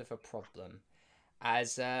bit of a problem,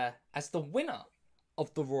 as the winner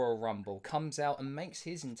of the Royal Rumble comes out and makes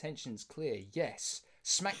his intentions clear. Yes,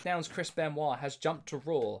 SmackDown's Chris Benoit has jumped to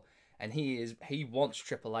Raw, and he wants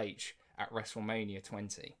Triple H at WrestleMania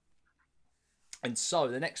 20. And so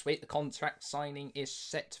the next week, the contract signing is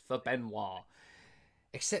set for Benoit.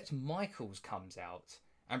 Except Michaels comes out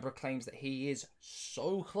and proclaims that he is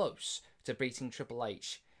so close to beating Triple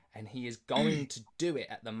H, and he is going to do it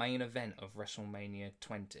at the main event of WrestleMania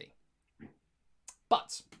 20.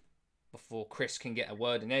 But before Chris can get a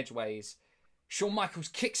word in edgeways, Shawn Michaels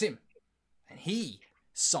kicks him, and he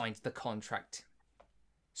signed the contract.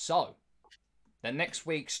 So, the next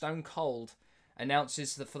week, Stone Cold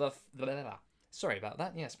announces that for the... Sorry about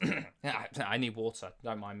that, yes. I need water,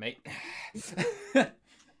 don't mind me.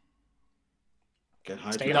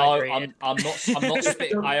 No, I'm not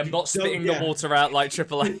spitting. I am not spitting the water out like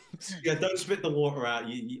Triple H. Yeah, don't spit the water out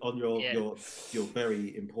on your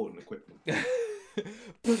very important equipment.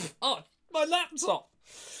 Oh, my laptop.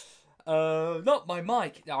 Not my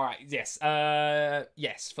mic. All right. Yes.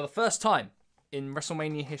 Yes. For the first time in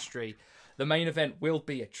WrestleMania history, the main event will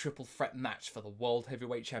be a triple threat match for the World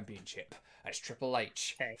Heavyweight Championship as Triple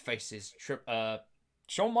H faces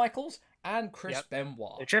Shawn Michaels and Chris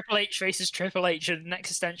Benoit. So Triple H faces Triple H in an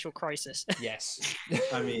existential crisis. Yes.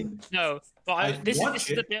 I mean... No, but this is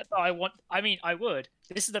the bit that I want... I mean, I would.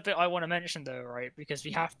 This is the bit I want to mention, though, right? Because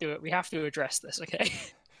we have to address this, okay?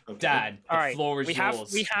 Dan, the floor is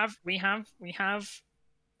yours. We have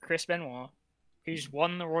Chris Benoit, who's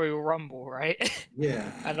won the Royal Rumble, right?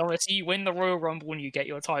 Yeah. And obviously you win the Royal Rumble and you get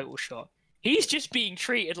your title shot. He's just being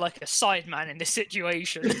treated like a sideman in this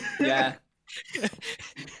situation. Yeah.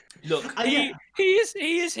 Look, he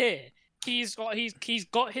is here. He's got his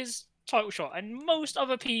title shot, and most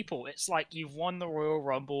other people, it's like you've won the Royal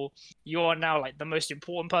Rumble. You are now like the most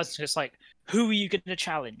important person. It's like, who are you going to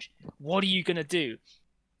challenge? What are you going to do?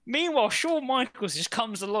 Meanwhile, Shawn Michaels just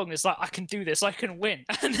comes along and is like, I can do this, I can win.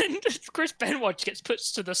 And then Chris Benoit gets put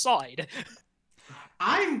to the side.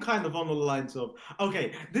 I'm kind of on the lines of,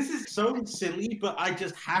 okay, this is so silly, but I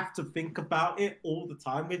just have to think about it all the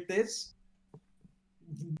time with this.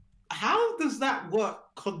 How does that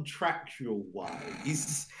work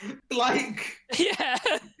contractual-wise? Like... Yeah.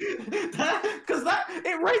 Because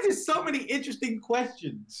it raises so many interesting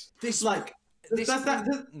questions. Does that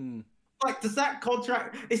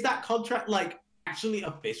contract, is that contract like actually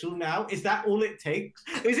official now? Is that all it takes?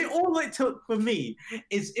 Is it all it took for me?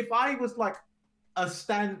 Is if I was like a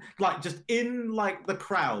stand, like just in like the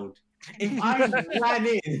crowd, if I ran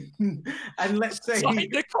in and let's say sign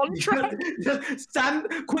the contract, just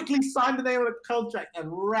quickly signed the name of the contract and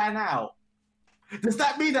ran out, does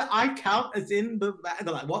that mean that I count as in the?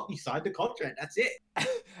 They're like, what? You signed the contract? That's it.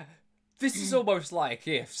 This is almost like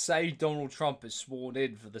if, say, Donald Trump is sworn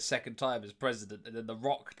in for the second time as president, and then The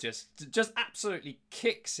Rock just absolutely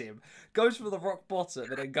kicks him, goes for the rock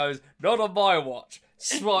bottom, and then goes, "Not on my watch."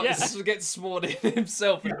 Gets sworn in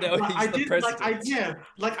himself, and now he's the president. I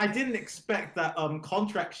didn't expect that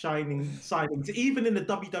contract signings, even in the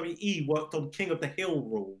WWE, worked on King of the Hill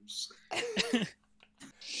rules.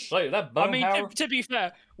 To be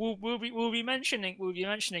fair, we'll be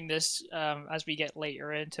mentioning this as we get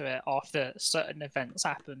later into it after certain events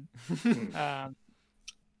happen. But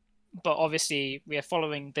obviously, we are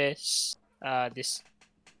following this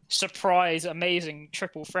surprise, amazing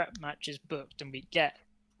triple threat match is booked, and we get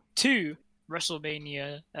to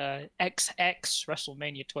WrestleMania XX,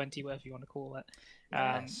 WrestleMania 20, whatever you want to call it.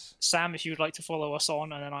 Yes. Sam, if you would like to follow us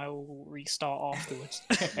on, and then I will restart afterwards.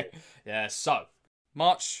 Yeah. So.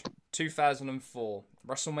 March 2004,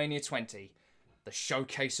 WrestleMania 20, the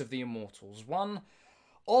showcase of the Immortals. One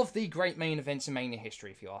of the great main events in Mania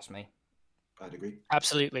history, if you ask me. I'd agree.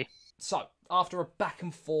 Absolutely. So, after a back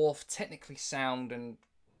and forth, technically sound and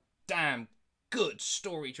damn good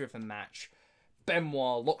story-driven match,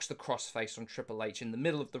 Benoit locks the crossface on Triple H in the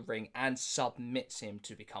middle of the ring and submits him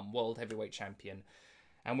to become World Heavyweight Champion.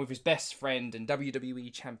 And with his best friend and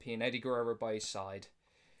WWE Champion Eddie Guerrero by his side,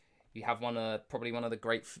 you have probably one of the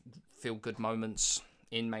great feel-good moments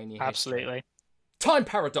in Mania Absolutely. History. Time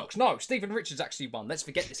paradox. No, Stephen Richards actually won. Let's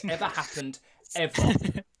forget this ever happened, ever.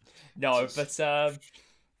 No, but to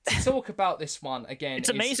talk about this one again... It's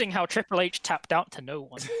amazing how Triple H tapped out to no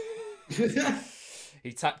one.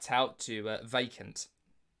 He tapped out to Vacant.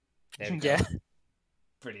 There we go. Yeah.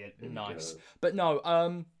 Brilliant. Nice. But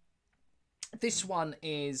no, this one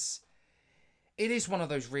is... It is one of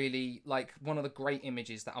those really, like, one of the great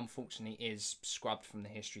images that unfortunately is scrubbed from the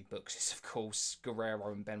history books. It's, of course,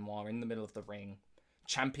 Guerrero and Benoit in the middle of the ring,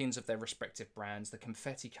 champions of their respective brands, the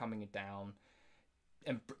confetti coming down,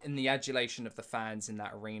 and the adulation of the fans in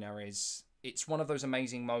that arena it's one of those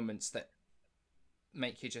amazing moments that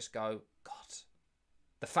make you just go, God,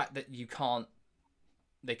 the fact that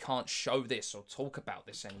they can't show this or talk about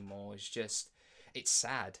this anymore is just, it's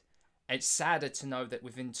sad. It's sadder to know that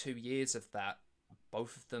within 2 years of that,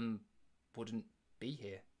 both of them wouldn't be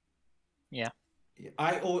here. Yeah.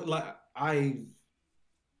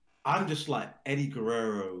 I'm just like, Eddie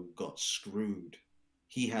Guerrero got screwed.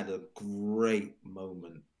 He had a great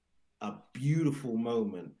moment, a beautiful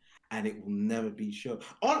moment, and it will never be shown.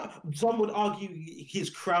 Some would argue his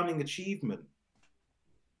crowning achievement.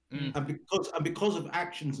 And because of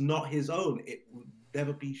actions not his own, it will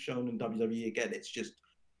never be shown in WWE again. It's just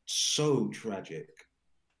so tragic.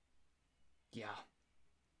 Yeah.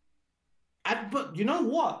 But you know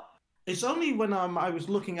what? It's only when I was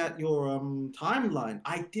looking at your timeline,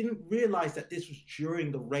 I didn't realize that this was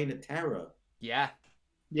during the Reign of Terror. Yeah.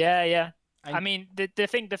 I mean, the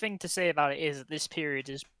thing to say about it is that this period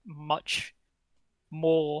is much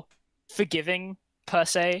more forgiving per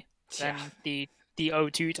se than the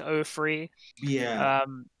 02 to 03. Yeah.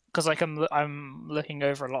 Because like I'm looking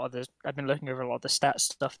over a lot of I've been looking over a lot of the stats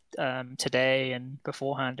stuff today and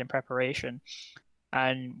beforehand in preparation,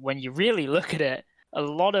 and when you really look at it, a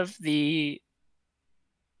lot of the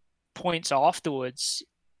points afterwards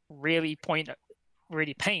really paint a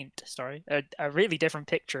really different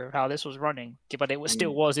picture of how this was running, but it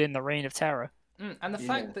still was in the Reign of Terror. And the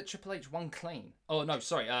fact that Triple H won clean,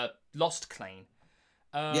 lost clean,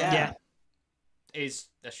 is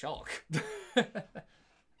a shock.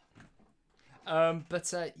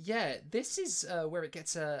 This is where it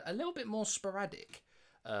gets a little bit more sporadic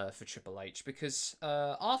for Triple H, because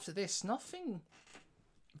after this, nothing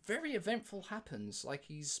very eventful happens. Like,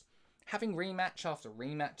 he's having rematch after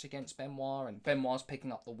rematch against Benoit, and Benoit's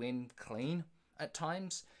picking up the win clean at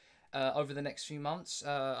times over the next few months.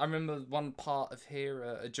 I remember one part of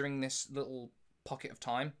here during this little pocket of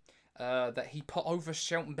time that he put over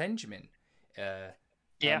Shelton Benjamin.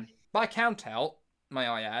 By count out, may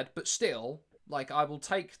I add, but still, like, I will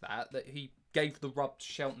take that he gave the rub to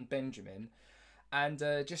Shelton Benjamin, and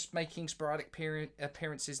just making sporadic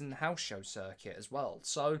appearances in the house show circuit as well.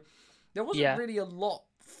 So there wasn't really a lot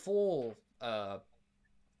for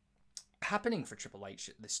happening for Triple H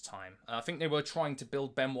at this time. I think they were trying to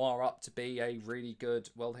build Benoit up to be a really good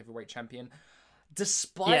World Heavyweight Champion,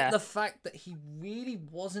 despite the fact that he really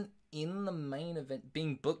wasn't in the main event,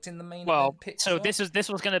 being booked in the main event picture. So this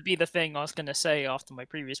was going to be the thing I was going to say after my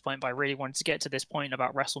previous point, but I really wanted to get to this point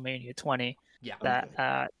about WrestleMania 20.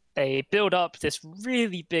 They build up this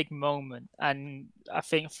really big moment, and I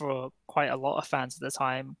think for quite a lot of fans at the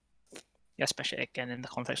time, especially again in the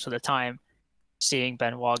context of the time, seeing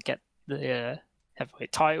Benoit get the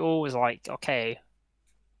heavyweight title was like, okay,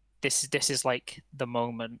 this is like the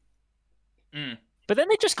moment. But then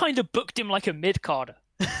they just kind of booked him like a mid-carder.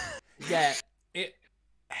 It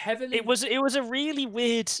heavily. It was a really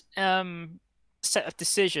weird set of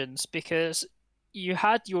decisions, because you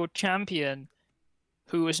had your champion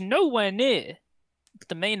who was nowhere near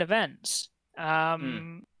the main events.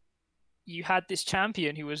 You had this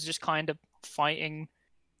champion who was just kind of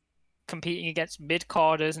competing against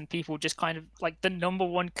mid-carders, and people just kind of like the number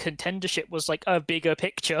one contendership was like a bigger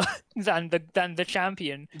picture than the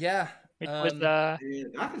champion. Yeah. It was a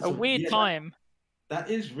weird time. That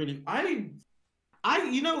is really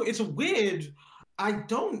it's weird. I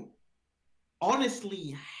don't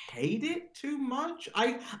honestly hate it too much.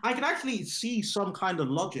 I can actually see some kind of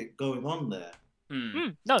logic going on there.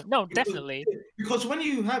 No, definitely. Because when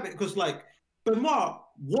you have it, because like Benoit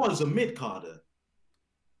was a mid-carder,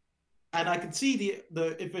 and I can see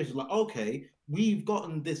the if it's like, okay, we've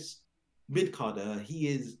gotten this mid-carder, he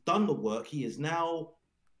has done the work, he is now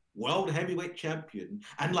World Heavyweight Champion,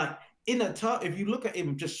 and like if you look at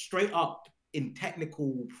him just straight up in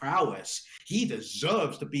technical prowess, he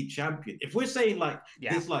deserves to be champion. If we're saying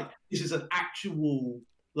this is an actual,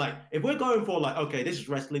 like, if we're going for like, okay, this is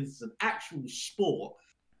wrestling, this is an actual sport,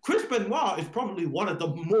 Chris Benoit is probably one of the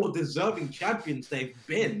more deserving champions they've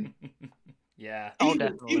been.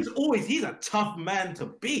 He's a tough man to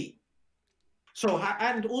beat. So,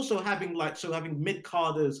 and also having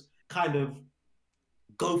mid-carders kind of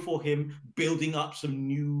go for him, building up some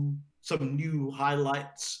new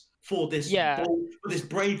highlights for this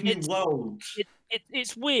brave new world.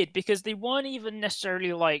 It's weird, because they weren't even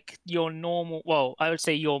necessarily like your normal, well, I would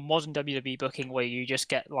say your modern WWE booking, where you just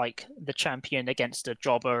get like the champion against a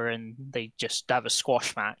jobber and they just have a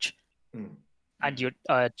squash match. And do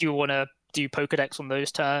you want to do Pokedex on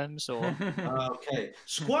those terms, or? Okay,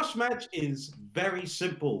 squash match is very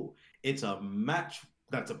simple. It's a match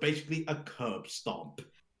that's basically a curb stomp.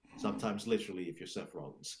 Sometimes literally, if you're Seth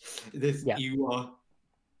Rollins.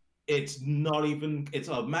 It's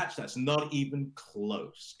a match that's not even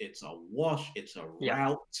close. It's a wash, it's a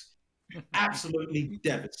rout. Absolutely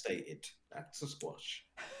devastated. That's a squash.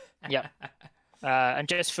 Yeah. And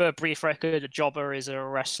just for a brief record, a jobber is a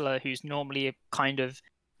wrestler who's normally a kind of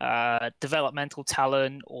developmental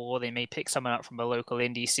talent, or they may pick someone up from a local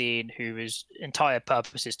indie scene whose entire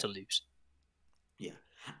purpose is to lose. Yeah,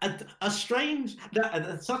 and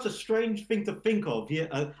such a strange thing to think of.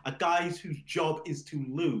 Yeah, a guys whose job is to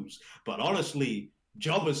lose. But honestly,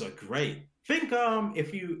 jobbers are great. Think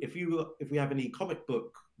if we have any comic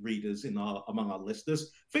book readers among our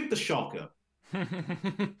listeners, think the Shocker.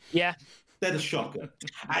 Yeah. They're the Shocker.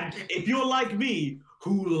 And if you're like me,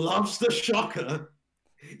 who loves the Shocker,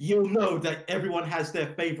 you'll know that everyone has their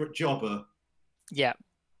favorite jobber. Yeah.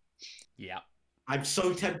 Yeah. I'm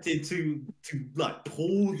so tempted to like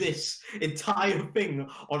pull this entire thing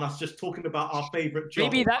on us just talking about our favorite jobber.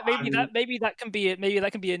 Maybe that can be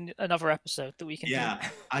another episode that we can do.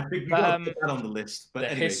 I think we got to put that on the list. But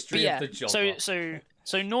the anyway. history of the jobber.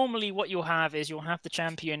 So normally what you'll have is you'll have the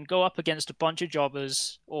champion go up against a bunch of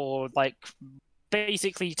jobbers, or like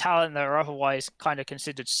basically talent that are otherwise kind of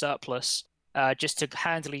considered surplus, just to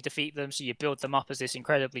handily defeat them. So you build them up as this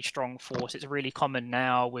incredibly strong force. It's really common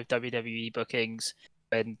now with WWE bookings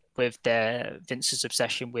and with their Vince's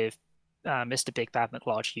obsession with Mr. Big Bad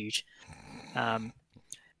McLarge Huge.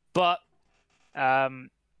 But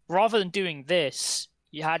rather than doing this,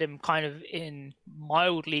 you had him kind of in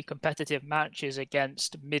mildly competitive matches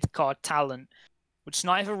against mid-card talent, which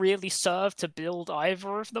neither really served to build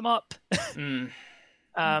either of them up.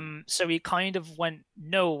 So he kind of went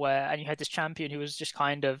nowhere, and you had this champion who was just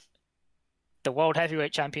kind of the World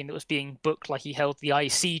Heavyweight Champion that was being booked like he held the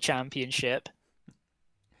IC Championship.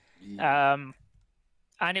 And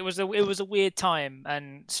it was a weird time,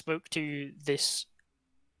 and spoke to this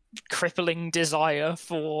crippling desire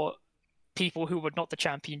for people who were not the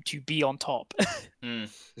champion to be on top. And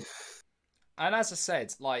as I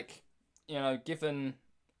said, like, you know, given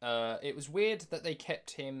it was weird that they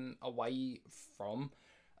kept him away from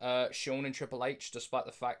Shawn and Triple H, despite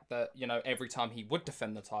the fact that, you know, every time he would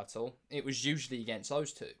defend the title, it was usually against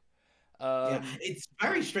those two. It's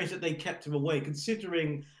very strange that they kept him away,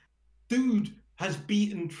 considering dude has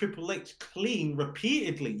beaten Triple H clean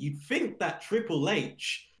repeatedly. You'd think that Triple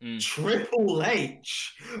H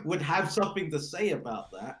would have something to say about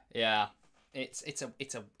that. Yeah, it's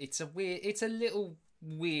a little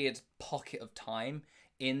weird pocket of time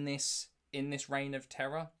in this reign of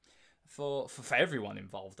terror for everyone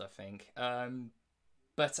involved, I think.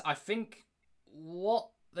 But I think what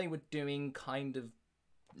they were doing kind of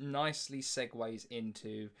nicely segues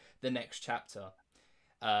into the next chapter.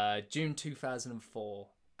 June 2004,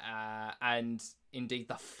 and indeed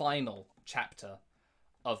the final chapter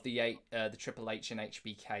of the Triple H and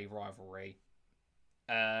HBK rivalry,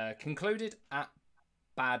 concluded at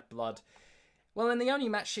Bad Blood. Well, in the only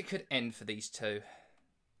match it could end for these two,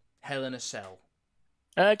 Hell in a Cell.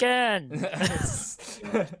 Again.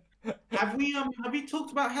 Have we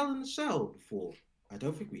talked about Hell in a Cell before? I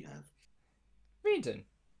don't think we have. Riordan,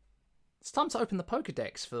 it's time to open the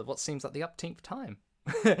Pokedex for what seems like the upteenth time.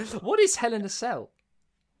 What is Hell in a Cell?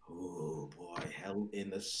 Oh boy, Hell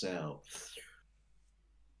in a Cell.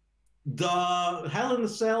 The Hell in a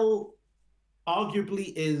Cell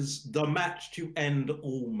arguably is the match to end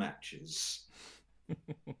all matches.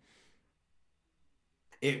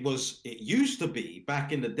 It used to be,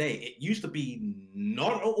 back in the day, it used to be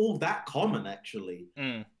not all that common, actually.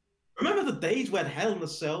 Remember the days when Hell in a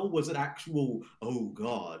Cell was an actual, oh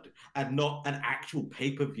God, and not an actual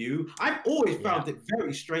pay-per-view? I've always found it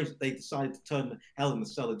very strange that they decided to turn Hell in a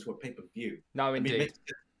Cell into a pay-per-view. No, indeed. I mean, it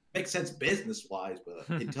makes sense business-wise,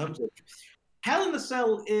 but in terms of... Hell in a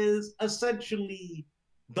Cell is essentially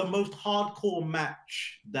the most hardcore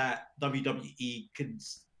match that WWE can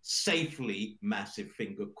safely, massive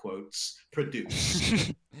finger quotes,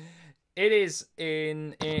 produce. It is,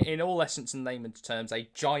 in all essence and layman's terms, a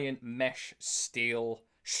giant mesh steel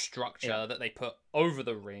structure that they put over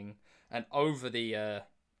the ring and over the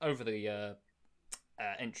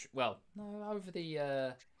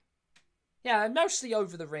mostly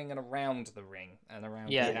over the ring and around the ring and around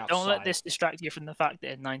the outside. Don't let this distract you from the fact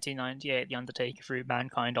that in 1998, The Undertaker threw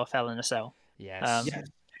Mankind off Hell in a Cell. Yes.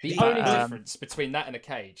 The only difference between that and a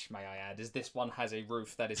cage, may I add, is this one has a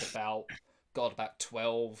roof that is about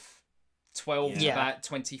 12 to about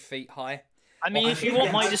 20 feet high. I mean, if you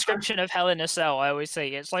want my description of Hell in a Cell, I always say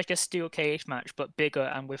it's like a steel cage match, but bigger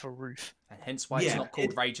and with a roof. And hence why it's not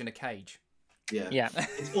called Rage in a Cage. Yeah.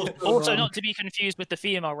 Also not to be confused with the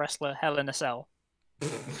female wrestler, Hell in a Cell.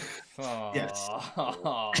 Yes.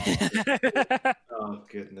 Oh,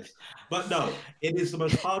 goodness. But no, it is the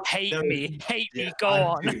most hard. Hate me, go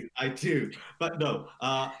on. I do. But no,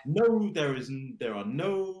 there are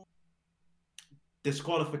no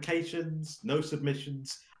disqualifications, no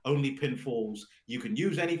submissions, only pinfalls. You can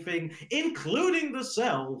use anything, including the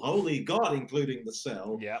cell, holy God, including the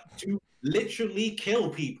cell, to literally kill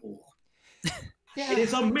people. It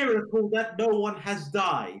is a miracle that no one has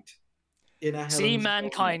died in a Hell See in a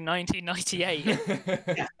Mankind 1998.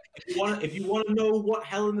 Yeah. If you want to know what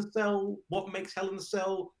Hell in a Cell, what makes Hell in a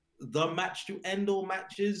Cell the match to end all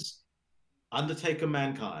matches, Undertaker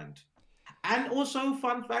Mankind. And also,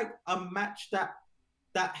 fun fact, a match that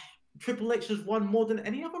Triple H has won more than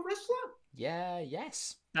any other wrestler.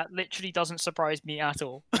 Yes. That literally doesn't surprise me at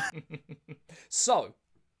all. So,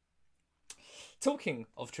 talking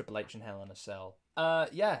of Triple H and Hell in a Cell,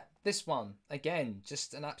 this one, again,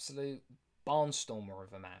 just an absolute barnstormer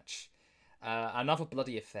of a match. Another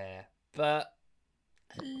bloody affair, but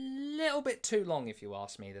a little bit too long, if you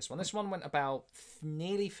ask me, this one. This one went about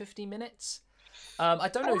nearly 50 minutes. I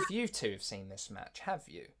don't know if you two have seen this match, have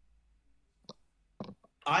you?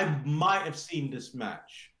 I might have seen this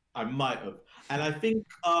match. I might have. And I think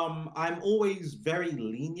I'm always very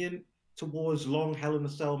lenient towards long Hell in a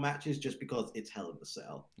Cell matches just because it's Hell in a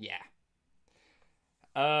Cell. Yeah.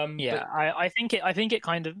 I think it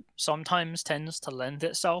kind of sometimes tends to lend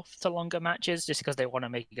itself to longer matches just because they want to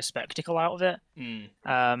make a spectacle out of it.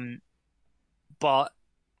 But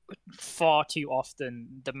far too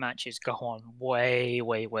often the matches go on way,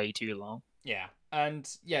 way, way too long. Yeah. And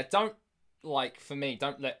don't let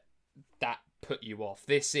that put you off.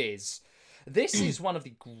 This is one of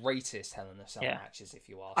the greatest Hell in a Cell matches, if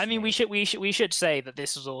you ask me. I mean, we should say that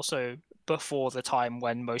this was also before the time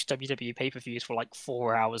when most WWE pay-per-views were like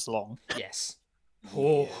 4 hours long. Yes.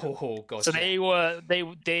 Oh god. So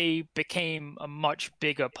they became a much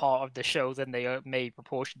bigger part of the show than they may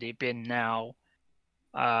proportionally been now.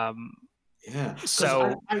 So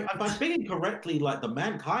if I'm thinking correctly, like the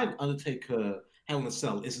Mankind Undertaker Hell in a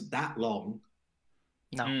Cell isn't that long.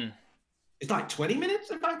 No. It's like 20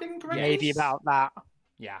 minutes, if I'm thinking correctly. Maybe about that.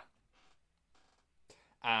 Yeah.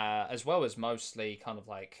 As well as mostly kind of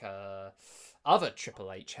like other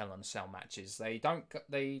Triple H Hell in a Cell matches. They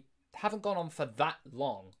haven't gone on for that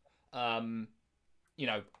long.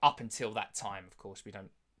 Up until that time, of course, we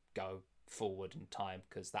don't go forward in time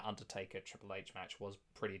because that Undertaker Triple H match was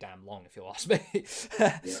pretty damn long, if you ask me.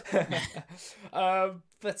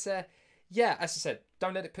 As I said,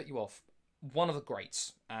 don't let it put you off. One of the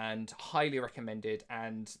greats and highly recommended,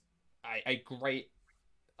 and a great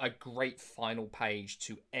final page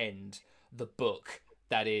to end the book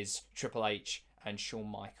that is Triple H and Shawn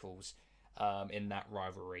Michaels in that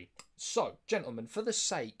rivalry. So, gentlemen, for the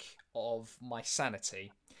sake of my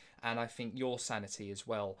sanity, and I think your sanity as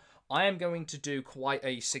well, I am going to do quite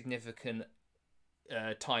a significant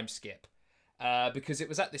time skip because it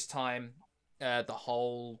was at this time the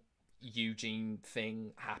whole Eugene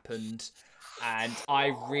thing happened, and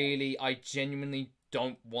I genuinely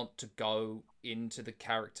don't want to go into the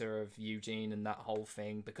character of Eugene and that whole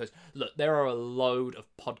thing because look, there are a load of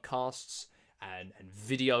podcasts and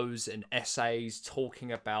videos and essays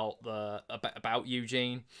talking about about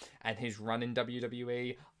Eugene and his run in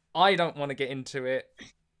WWE. I don't want to get into it.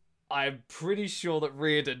 I'm pretty sure that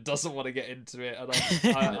Riordan doesn't want to get into it,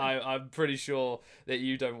 and I'm pretty sure that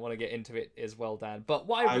you don't want to get into it as well, Dan. But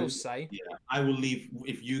what I will say... Yeah, I will leave.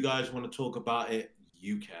 If you guys want to talk about it,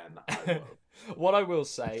 you can. I will. What I will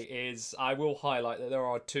say is I will highlight that there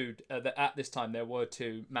are two... that at this time, there were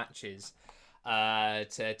two matches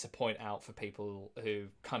to point out for people who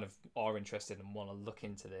kind of are interested and want to look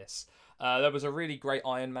into this. There was a really great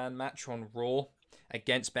Iron Man match on Raw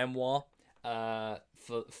against Benoit.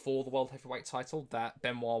 For the World Heavyweight title that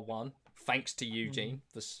Benoit won thanks to Eugene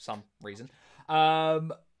for some reason,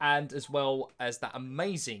 and as well as that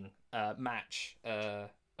amazing match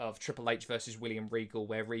of Triple H versus William Regal,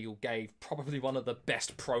 where Regal gave probably one of the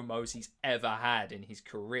best promos he's ever had in his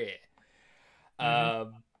career.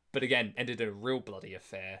 But again, ended in a real bloody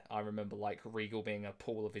affair. I remember like Regal being a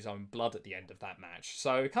pool of his own blood at the end of that match,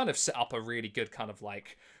 so it kind of set up a really good kind of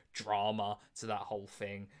like drama to that whole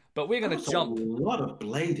thing. But we're going to jump... a lot of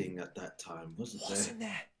blading at that time, wasn't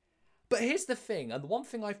there? But here's the thing, and the one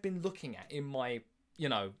thing I've been looking at in my,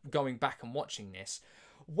 going back and watching this,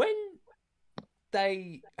 when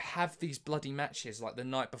they have these bloody matches like the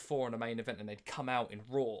night before in a main event and they'd come out in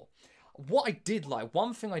Raw,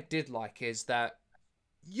 one thing I did like is that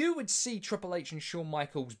you would see Triple H and Shawn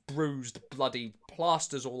Michaels bruised, bloody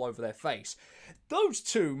plasters all over their face. Those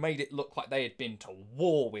two made it look like they had been to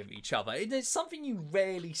war with each other. It's something you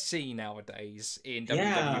rarely see nowadays in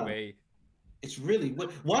WWE. It's really...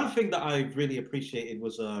 One thing that I really appreciated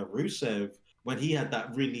was Rusev, when he had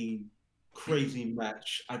that really crazy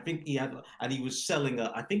match. I think he had, and he was selling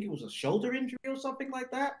I think it was a shoulder injury or something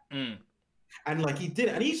like that. And like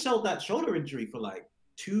he sold that shoulder injury for like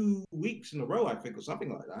 2 weeks in a row, I think, or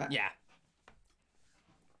something like that. Yeah.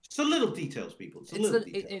 It's the little details, people. It's the little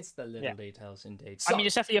details. It's the little details, indeed. So, I mean,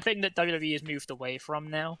 it's definitely a thing that WWE has moved away from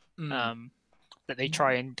now. That they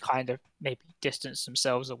try and kind of maybe distance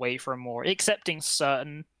themselves away from more, accepting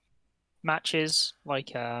certain matches, like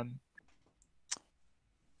certain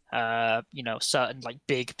like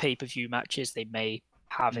big pay-per-view matches. They may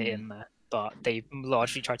have it in there, but they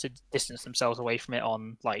largely try to distance themselves away from it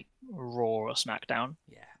on like Raw or SmackDown.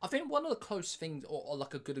 Yeah, I think one of the close things, or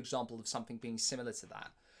like a good example of something being similar to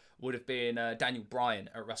that, would have been Daniel Bryan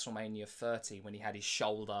at WrestleMania 30 when he had his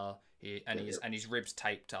shoulder and his ribs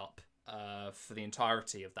taped up for the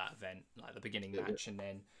entirety of that event, like the beginning match and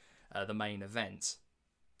then the main event.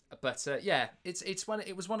 But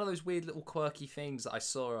it was one of those weird little quirky things that I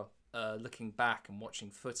saw looking back and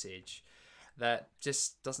watching footage that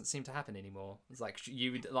just doesn't seem to happen anymore. It's like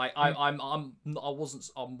I'm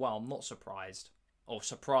not surprised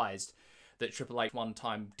that Triple H one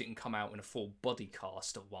time didn't come out in a full body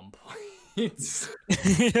cast at one point.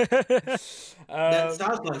 That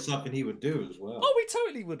sounds like something he would do as well. Oh, we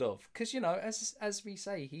totally would have, because as we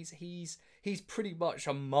say, he's pretty much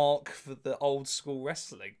a mark for the old school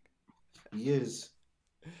wrestling. He is.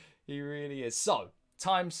 He really is. So,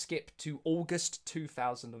 time skip to August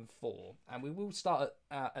 2004, and we will start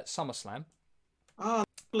at SummerSlam.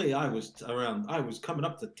 Luckily, I was coming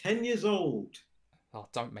up to 10 years old. Oh,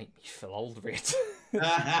 don't make me feel old, Reed.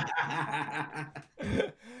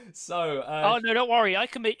 So. Oh no, don't worry. I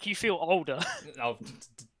can make you feel older. Oh,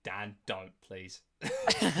 Dan, don't please.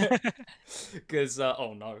 Because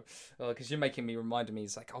because you're making me reminding me.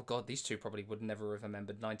 It's like, oh god, these two probably would never have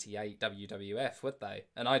remembered '98 WWF, would they?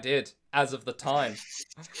 And I did, as of the time.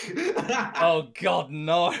 Oh god,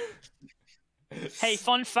 no. Hey,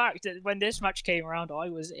 fun fact: when this match came around, I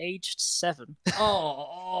was aged 7.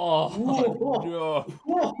 Oh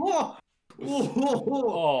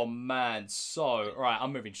man. So right,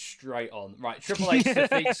 I'm moving straight on. Right, Triple H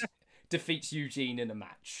defeats Eugene in a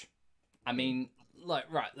match. I mean,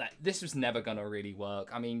 this was never gonna really work.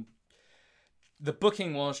 I mean, the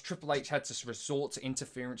booking was Triple H had to resort to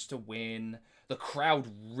interference to win. The crowd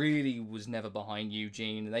really was never behind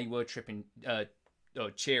Eugene. They were cheering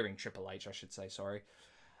Triple H, I should say. Sorry.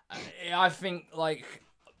 I think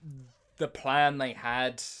the plan they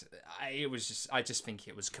had, I just think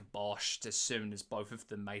it was kiboshed as soon as both of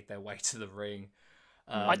them made their way to the ring.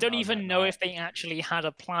 I don't even know if they actually had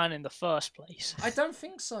a plan in the first place. I don't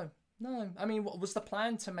think so. No, I mean, what was the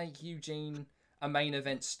plan, to make Eugene a main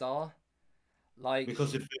event star?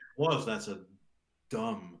 Because if it was, that's a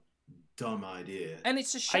dumb idea. And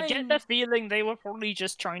it's a shame. I get the feeling they were probably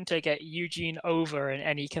just trying to get Eugene over in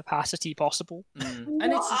any capacity possible.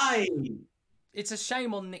 And it's a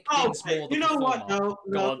shame on Nick Dinsmore. You know what? No.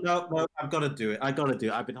 I've got to do it. I've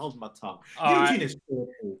been holding my tongue. Is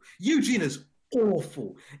awful. Eugene is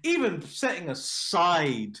awful. Even setting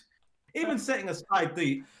aside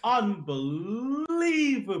the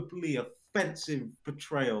unbelievably offensive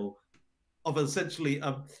portrayal of essentially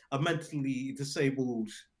a mentally disabled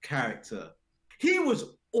character, he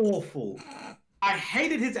was awful. I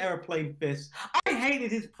hated his airplane fist. I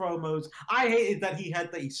hated his promos. I hated that he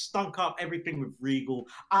stunk up everything with Regal.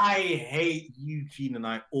 I hate Eugene, and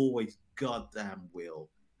I always goddamn will.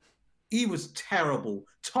 He was terrible,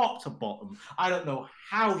 top to bottom. I don't know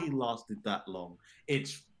how he lasted that long.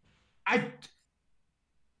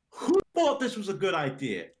 Who thought this was a good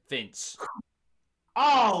idea? Vince.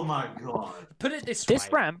 Oh my god! Put it this way. This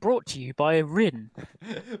rant brought to you by Riordan.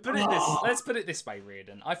 Let's put it this way,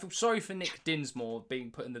 Riordan. I feel sorry for Nick Dinsmore being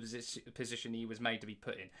put in the position he was made to be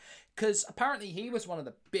put in, because apparently he was one of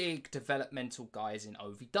the big developmental guys in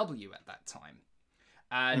OVW at that time,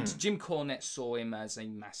 and Jim Cornette saw him as a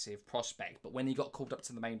massive prospect. But when he got called up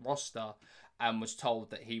to the main roster and was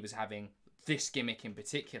told that he was having this gimmick in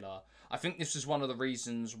particular, I think this was one of the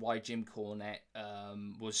reasons why Jim Cornette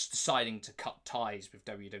was deciding to cut ties with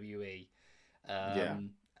WWE. I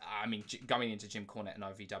mean, going into Jim Cornette and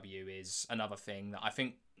OVW is another thing that I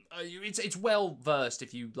think it's well versed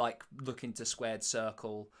if you look into Squared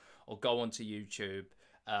Circle or go onto YouTube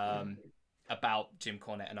about Jim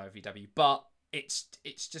Cornette and OVW. But it's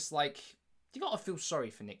just you gotta feel sorry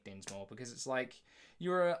for Nick Dinsmore, because it's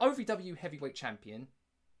you're an OVW heavyweight champion,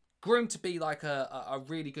 groomed to be a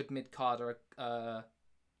really good mid-carder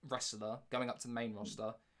wrestler going up to the main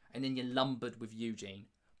roster, and then you're lumbered with Eugene.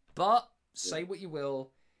 But say what you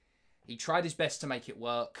will, he tried his best to make it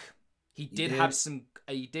work. He did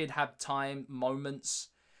have time moments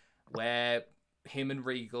where him and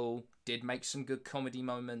Regal did make some good comedy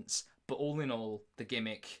moments, but all in all, the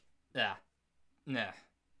gimmick, yeah.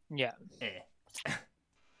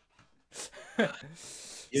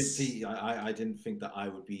 You see, I didn't think that I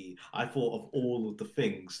would be. I thought of all of the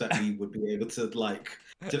things that we would be able to like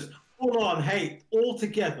just full on hate all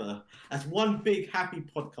together as one big happy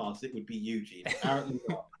podcast. It would be Eugene. Apparently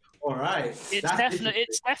not. All right,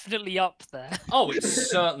 It's definitely up there. Oh, it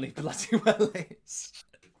certainly bloody well is.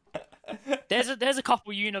 There's a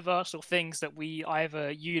couple universal things that we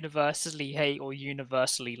either universally hate or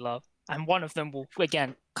universally love, and one of them will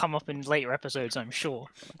again come up in later episodes, I'm sure.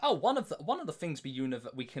 Oh, one of the things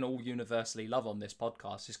we can all universally love on this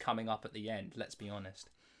podcast is coming up at the end. Let's be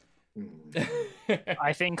honest.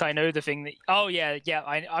 I think I know the thing that. Oh yeah.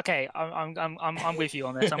 I'm with you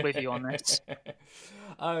on this. I'm with you on this.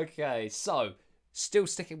 Okay, so still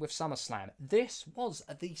sticking with SummerSlam. This was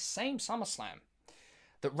the same SummerSlam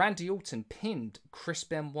that Randy Orton pinned Chris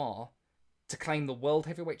Benoit to claim the World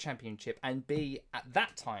Heavyweight Championship and be, at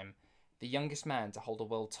that time, the youngest man to hold a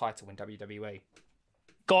world title in WWE.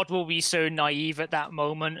 God will be so naive at that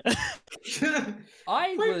moment.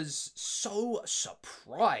 I was so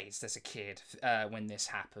surprised as a kid when this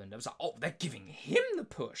happened. I was like, oh, they're giving him the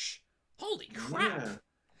push. Holy crap. Yeah.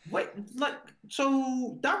 Wait, like,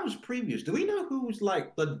 so that was previous. Do we know who's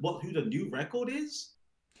like who the new record is?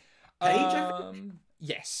 Paige, I think?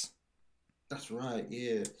 Yes. That's right,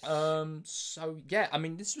 yeah. So yeah, I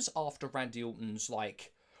mean, this was after Randy Orton's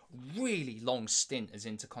like really long stint as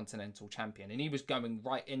Intercontinental Champion, and he was going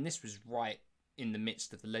right in. This was right in the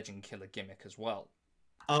midst of the Legend Killer gimmick as well.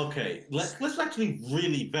 Okay, let's actually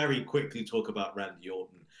really very quickly talk about Randy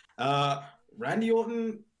Orton. Randy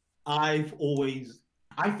Orton, I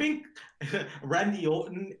think Randy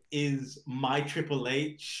Orton is my Triple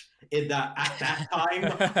H in that at that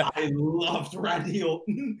time I loved Randy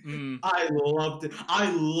Orton. I loved it.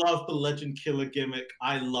 I loved the Legend Killer gimmick.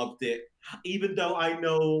 I loved it. Even though I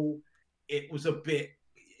know it was a bit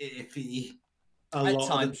iffy a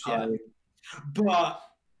lot of the time. Yeah. But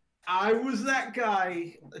I was that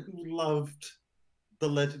guy who loved the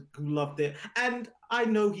Legend, who loved it. And I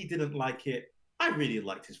know he didn't like it. I really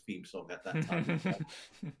liked his theme song at that time.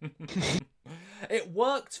 It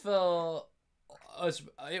worked for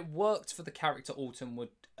the character Orton would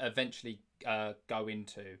eventually go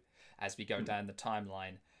into as we go down the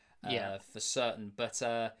timeline. For certain. But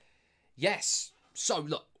yes. So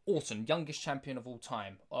look, Orton, youngest champion of all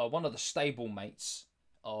time, one of the stable mates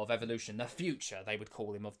of Evolution, the future they would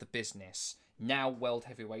call him of the business. Now world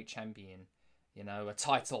heavyweight champion. You know, a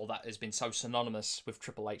title that has been so synonymous with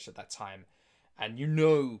Triple H at that time. And you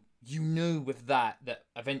knew with that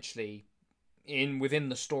eventually, within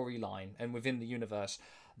the storyline and within the universe,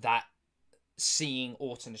 that seeing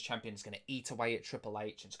Orton as champion is going to eat away at Triple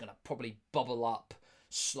H. It's going to probably bubble up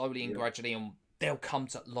slowly and gradually, and they'll come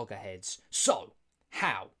to loggerheads. So,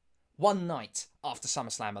 how, one night after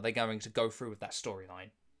SummerSlam, are they going to go through with that storyline?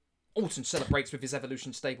 Orton celebrates with his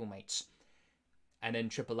Evolution stablemates, and then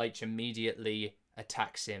Triple H immediately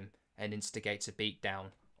attacks him and instigates a beatdown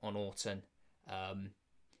on Orton.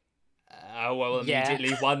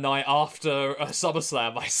 Immediately one night after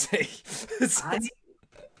SummerSlam, I see.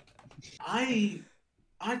 I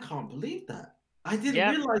can't believe that. I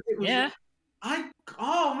didn't realize it was.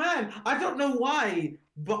 Oh man, I don't know why,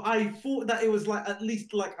 but I thought that it was like at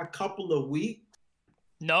least like a couple of weeks.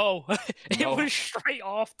 No, it was straight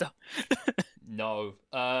after. No.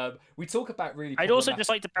 We talk about really. I'd also just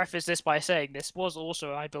like to preface this by saying this was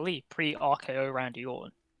also, I believe, pre-RKO Randy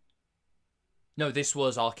Orton. No, this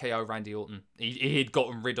was RKO Randy Orton. He'd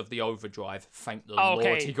gotten rid of the overdrive. Thank the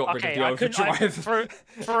Lord he got rid of the overdrive. For a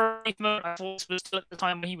brief moment, I thought it was still at the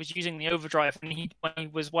time when he was using the overdrive and when he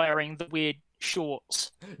was wearing the weird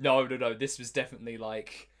shorts. No. This was definitely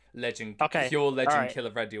like pure Legend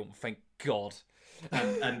Killer Randy Orton. Thank God.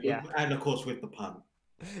 And of course with the pun.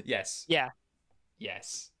 Yes. Yeah.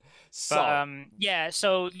 Yes. So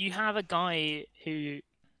so you have a guy who,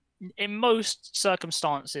 in most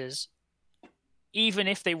circumstances, even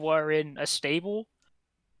if they were in a stable,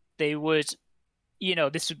 they would,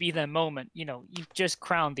 this would be their moment. You've just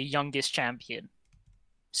crowned the youngest champion.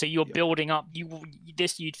 So you're building up,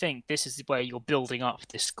 you'd think this is where you're building up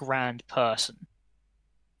this grand person.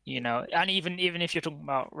 And even if you're talking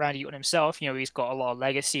about Randy Orton himself, he's got a lot of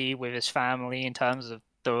legacy with his family in terms of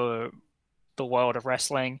the world of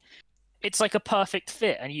wrestling. It's like a perfect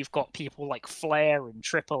fit, and you've got people like Flair and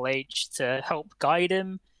Triple H to help guide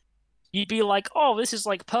him. You'd be like, oh, this is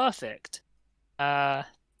like perfect. And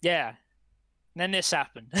then this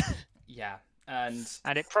happened. Yeah. And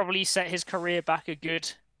it probably set his career back a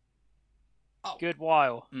good good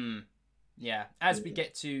while. Yeah, as we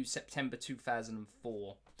get to September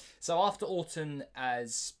 2004. So after Orton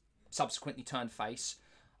has subsequently turned face,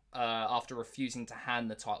 after refusing to hand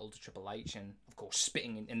the title to Triple H, and of course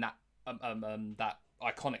spitting in that that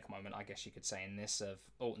iconic moment, I guess you could say, in this, of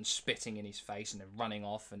Orton spitting in his face and then running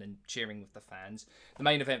off and then cheering with the fans, the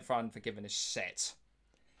main event for Unforgiven is set.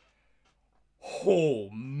 Oh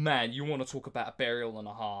man, you want to talk about a burial and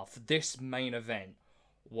a half. This main event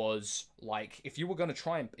was like, if you were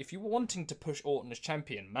wanting to push Orton as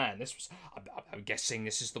champion, man, this was, I'm guessing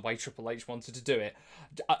this is the way Triple H wanted to do it.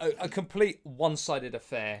 A complete one-sided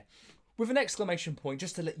affair with an exclamation point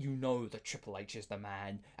just to let you know that Triple H is the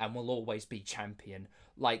man and will always be champion.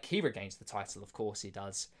 Like, he regains the title, of course he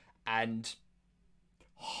does. And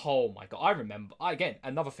oh my god, I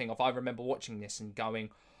remember watching this and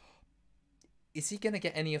going, is he going to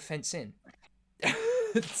get any offense in?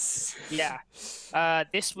 Yeah.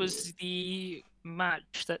 This was the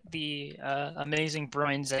match that the amazing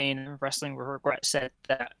Brian Zane of Wrestling with Regret said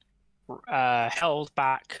that held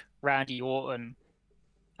back Randy Orton,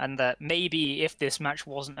 and that maybe if this match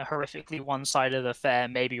wasn't a horrifically one-sided affair,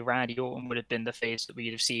 maybe Randy Orton would have been the face that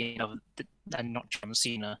we'd have seen and not John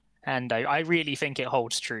Cena. And I really think it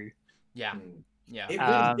holds true. Yeah. Yeah. It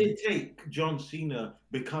really did take John Cena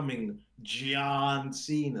becoming John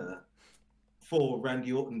Cena for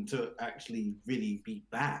Randy Orton to actually really be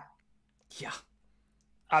back. Yeah.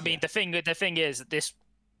 I mean, the thing is that this,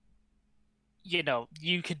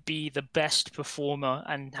 you could be the best performer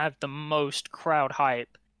and have the most crowd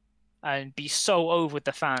hype and be so over with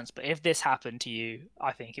the fans, but if this happened to you,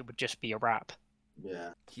 I think it would just be a wrap. Yeah.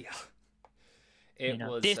 Yeah. It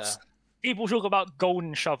was... People talk about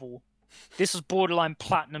golden shovel. This is borderline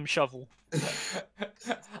platinum shovel.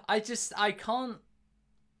 I can't...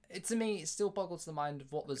 To me, it still boggles the mind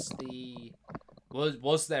of what was the...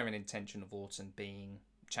 Was there an intention of Orton being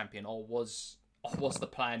champion, or was the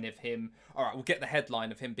plan of him... Alright, we'll get the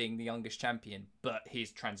headline of him being the youngest champion, but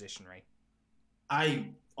he's transitionary. I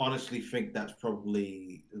honestly think that's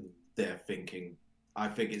probably their thinking. I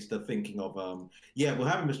think it's the thinking of we'll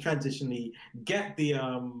have him as transitionally, get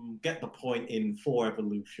the point in for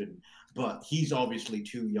Evolution, but he's obviously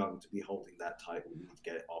too young to be holding that title. We need to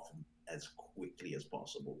get it off him as quickly as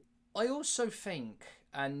possible. I also think,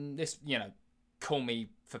 and this, call me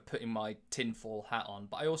for putting my tinfoil hat on,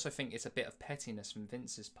 but I also think it's a bit of pettiness from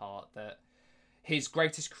Vince's part that his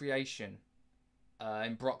greatest creation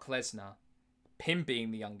in Brock Lesnar, him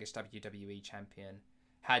being the youngest WWE champion,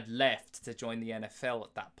 had left to join the NFL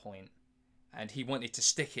at that point, and he wanted to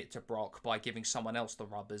stick it to Brock by giving someone else the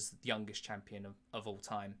rub as the youngest champion of all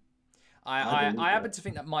time. I happen to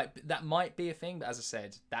think that might be a thing, but as I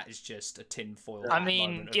said, that is just a tinfoil. I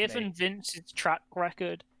mean, given Vince's track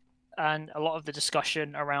record and a lot of the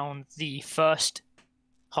discussion around the first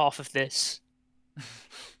half of this,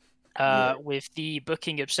 with the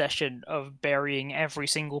booking obsession of burying every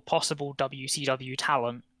single possible WCW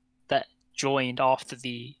talent that joined after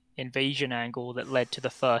the invasion angle that led to the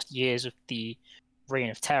first years of the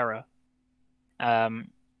Reign of Terror,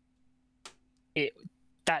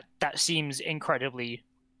 that seems incredibly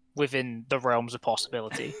within the realms of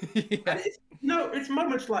possibility. Yeah. It's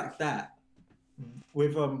moments like that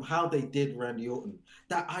with how they did Randy Orton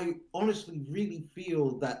that I honestly really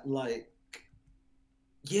feel that, like,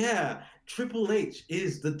 yeah, Triple H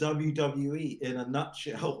is the WWE in a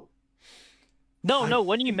nutshell. No,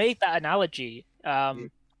 when you made that analogy,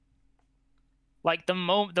 like the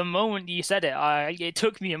moment you said it, it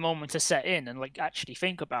took me a moment to set in and like actually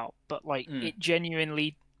think about, but like it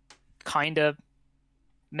genuinely kind of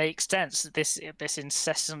makes sense. This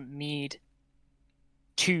incessant need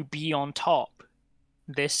to be on top,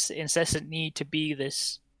 this incessant need to be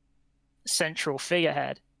this central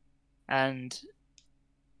figurehead, and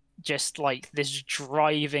just like this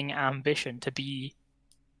driving ambition to be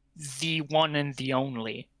the one and the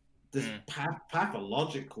only. This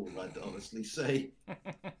pathological, I'd honestly say.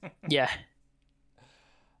 Yeah.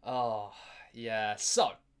 Oh, yeah.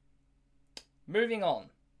 So, moving on.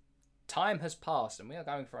 Time has passed, and we are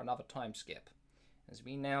going for another time skip as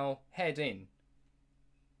we now head in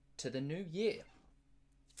to the new year.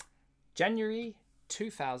 January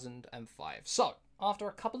 2005. So, after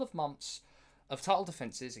a couple of months of title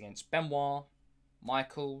defenses against Benoit,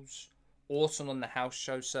 Michaels, Orton on the house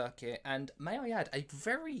show circuit, and may I add, a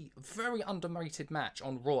very, very underrated match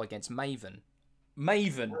on Raw against Maven.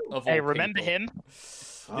 Maven of all people. Hey, remember him?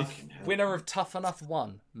 Winner of Tough Enough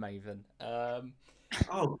 1, Maven.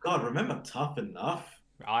 Oh God, remember Tough Enough?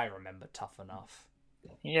 I remember Tough Enough.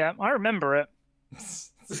 Yeah, I remember it.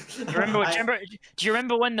 Do you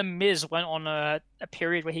remember when The Miz went on a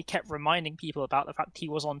period where he kept reminding people about the fact he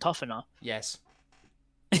was on Tough Enough? Yes.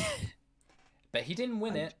 But he didn't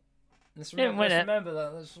win it. Let's Didn't win it. remember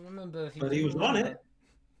that. Let's remember. But he was on it.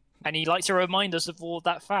 And he likes to remind us of all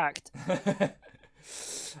that fact.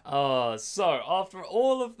 So after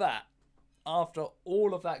all of that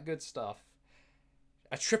good stuff,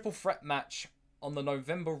 a triple threat match on the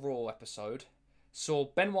November Raw episode saw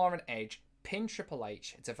Benoit and Edge pin Triple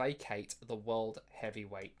H to vacate the World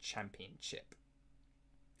Heavyweight Championship.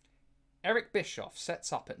 Eric Bischoff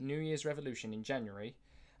sets up at New Year's Revolution in January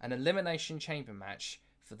an Elimination Chamber match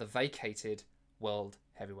for the vacated World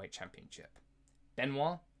Heavyweight Championship.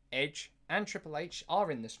 Benoit, Edge, and Triple H are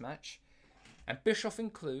in this match, and Bischoff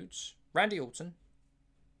includes Randy Orton,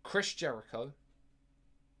 Chris Jericho,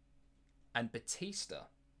 and Batista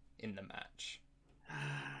in the match.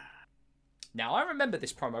 Now, I remember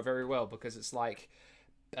this promo very well because it's like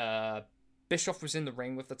Bischoff was in the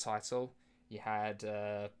ring with the title. You had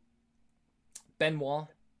Benoit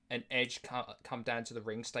and Edge come down to the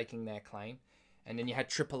ring, staking their claim. And then you had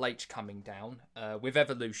Triple H coming down with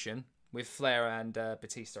Evolution, with Flair and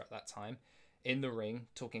Batista at that time, in the ring,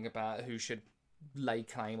 talking about who should lay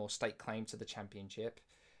claim or stake claim to the championship.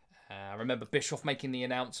 I remember Bischoff making the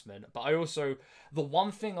announcement, but the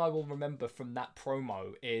one thing I will remember from that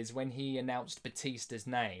promo is when he announced Batista's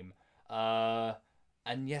name.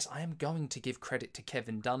 And yes, I am going to give credit to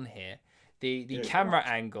Kevin Dunn here. The camera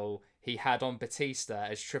angle he had on Batista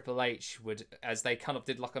as Triple H as they kind of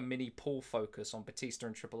did like a mini pull focus on Batista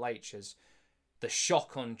and Triple H, as the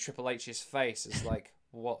shock on Triple H's face is like,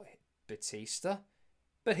 what, Batista?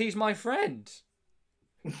 But he's my friend.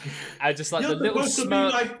 I just like You're the little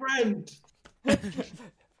smirk. To be my friend.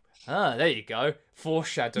 There you go.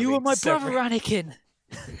 Foreshadowing. You were my brother, Anakin.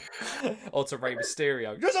 Or to Rey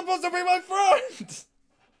Mysterio. You're supposed to be my friend.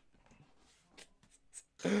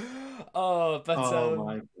 Oh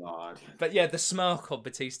my god! But yeah, the smirk on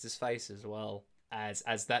Batista's face as well as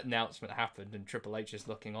that announcement happened, and Triple H is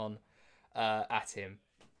looking on at him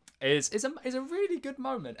is a really good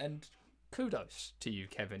moment. And kudos to you,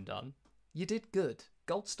 Kevin Dunn. You did good.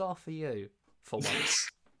 Gold star for you for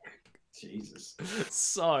once. Jesus.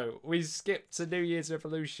 So we skip to New Year's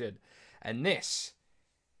Revolution, and this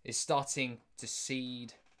is starting to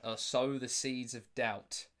sow the seeds of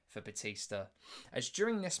doubt for Batista, as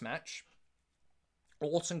during this match,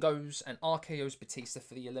 Orton goes and RKO's Batista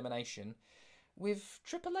for the elimination, with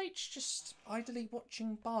Triple H just idly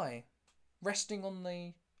watching by, resting on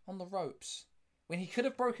the ropes, when he could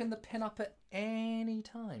have broken the pin up at any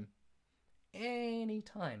time.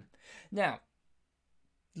 Now,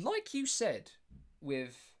 like you said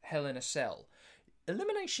with Hell in a Cell,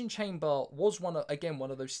 Elimination Chamber was one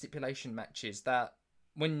of those stipulation matches that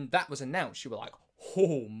when that was announced, you were like,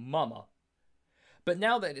 oh, mama. But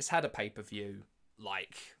now that it's had a pay-per-view,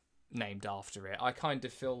 like, named after it, I kind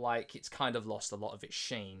of feel like it's kind of lost a lot of its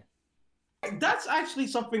sheen. That's actually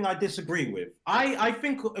something I disagree with. I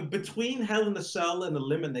think between Hell in a Cell and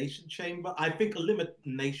Elimination Chamber, I think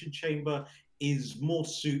Elimination Chamber is more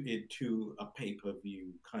suited to a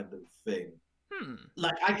pay-per-view kind of thing.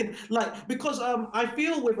 Because I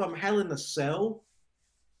feel with Hell in a Cell,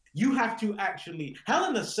 you have to actually... Hell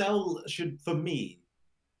in a Cell should, for me,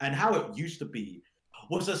 and how it used to be,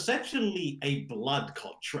 was essentially a blood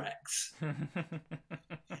contract.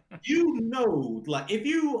 If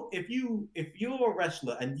you're a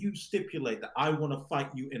wrestler and you stipulate that I want to fight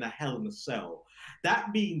you in a Hell in a Cell,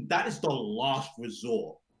 that is the last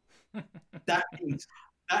resort. That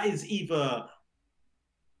is either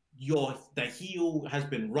the heel has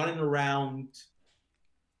been running around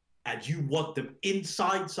and you want them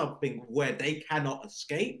inside something where they cannot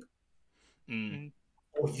escape,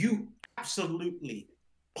 or you absolutely,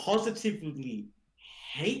 positively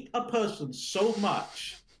hate a person so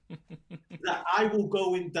much that I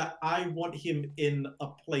want him in a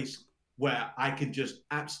place where I can just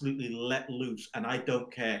absolutely let loose and I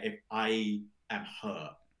don't care if I am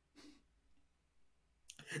hurt.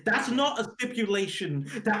 That's not a stipulation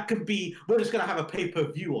that could be, we're just going to have a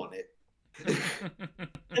pay-per-view on it.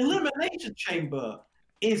 Elimination Chamber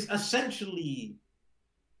is essentially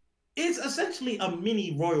a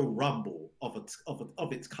mini Royal Rumble of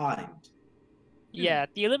its kind. Yeah,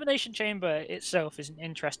 the Elimination Chamber itself is an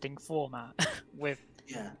interesting format with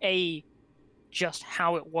just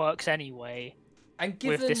how it works anyway, and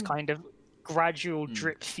with this kind of gradual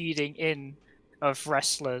drip feeding in of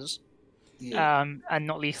wrestlers. Yeah. And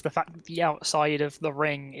not least the fact that the outside of the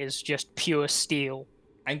ring is just pure steel.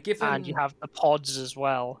 And you have the pods as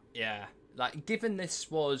well. Yeah. Given this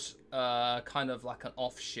was kind of like an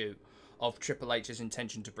offshoot of Triple H's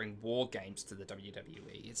intention to bring War Games to the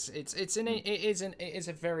WWE.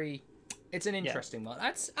 It's an interesting one.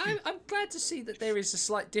 I'm glad to see that there is a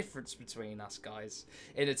slight difference between us guys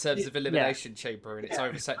in terms of Elimination Chamber and its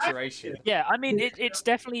oversaturation. Yeah, I mean, it's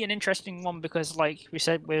definitely an interesting one because, like we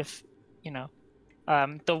said, with,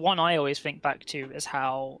 the one I always think back to is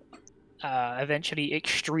how eventually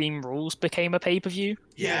Extreme Rules became a pay-per-view.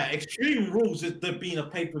 Yeah, Extreme Rules has been a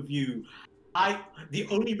pay-per-view. The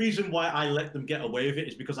only reason why I let them get away with it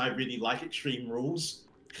is because I really like Extreme Rules.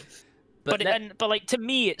 But like, to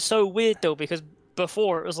me, it's so weird though, because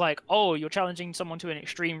before it was like, oh, you're challenging someone to an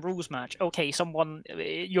Extreme Rules match. Okay,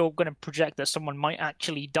 you're going to project that someone might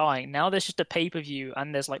actually die. Now there's just a pay-per-view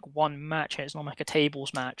and there's like one match and it's not like a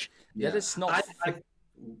tables match. Yeah, there's not...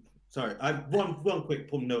 Sorry, I have one quick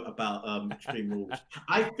note about Extreme Rules.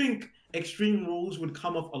 I think Extreme Rules would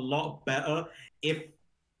come off a lot better if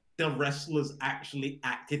the wrestlers actually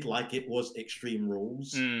acted like it was Extreme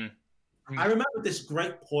Rules. I remember this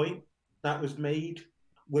great point that was made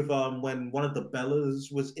with when one of the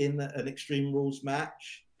Bellas was in an Extreme Rules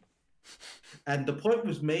match, and the point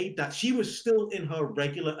was made that she was still in her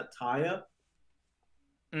regular attire.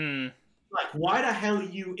 Like, why the hell are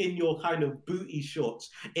you in your kind of booty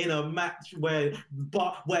shorts in a match where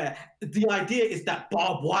the idea is that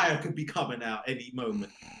barbed wire could be coming out any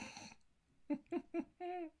moment?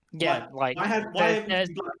 Yeah,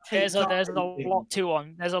 there's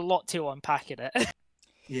a lot to unpack in it.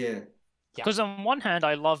 Yeah. Because on one hand,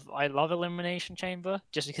 I love Elimination Chamber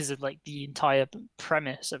just because of like the entire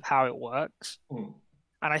premise of how it works, and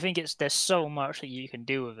I think there's so much that you can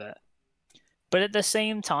do with it. But at the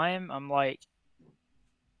same time, I'm like,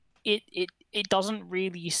 it doesn't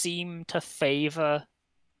really seem to favor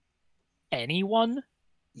anyone.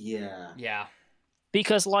 Yeah. Yeah.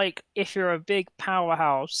 Because, like, if you're a big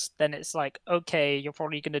powerhouse, then it's like, okay, you're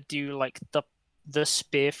probably going to do, like, the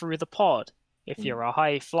spear through the pod. If you're a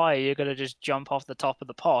high flyer, you're going to just jump off the top of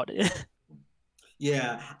the pod.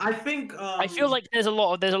 Yeah, I think... I feel like there's a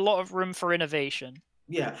lot of room for innovation.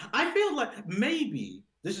 Yeah, I feel like maybe,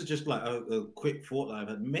 this is just like a quick thought that I've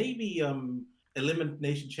had, maybe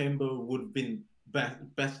Elimination Chamber would have been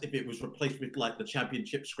best if it was replaced with, like, the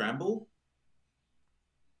Championship Scramble.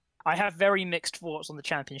 I have very mixed thoughts on the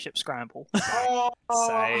Championship Scramble. Oh,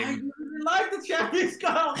 same. I like the Championship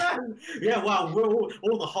Scramble, man. Yeah, wow,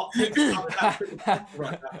 all the hot takes coming out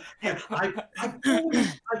right now. Yeah,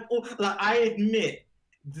 I admit,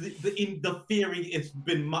 in the theory, it's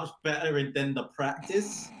been much better than the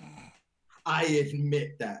practice. I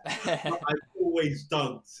admit that. But I've always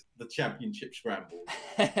dug the Championship Scramble.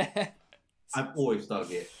 I've always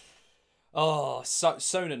dug it. Oh, so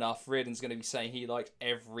soon enough, Riordan's going to be saying he liked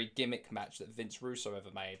every gimmick match that Vince Russo ever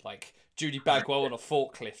made, like Judy Bagwell on a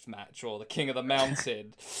forklift match or the King of the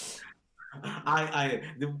Mountain.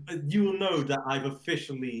 You'll know that I've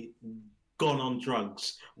officially gone on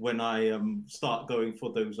drugs when I start going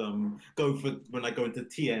for those when I go into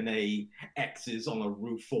TNA X's on a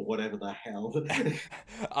roof or whatever the hell.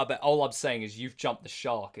 I bet all I'm saying is you've jumped the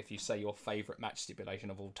shark if you say your favourite match stipulation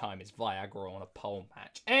of all time is Viagra on a pole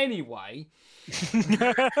match. Anyway.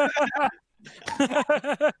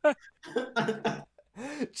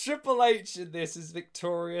 Triple H in this is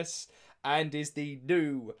victorious and is the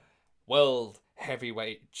new World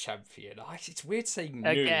Heavyweight Champion. It's weird saying new.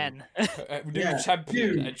 Again. New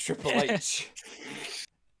champion and Triple H.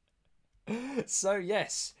 So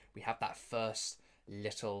yes, we have that first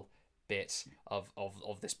little bit of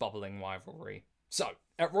this bubbling rivalry. So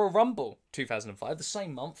at Royal Rumble 2005, the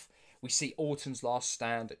same month, we see Orton's last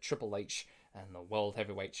stand at Triple H and the World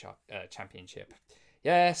Heavyweight Championship.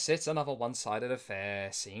 Yes, it's another one-sided affair,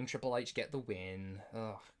 seeing Triple H get the win.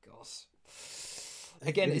 Oh, gosh.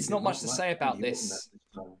 Again, it's not much to say about this.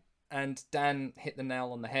 And Dan hit the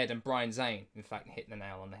nail on the head, and Brian Zane, in fact, hit the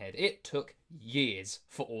nail on the head. It took years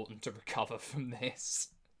for Orton to recover from this.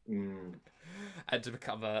 And to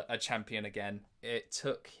become a champion again. It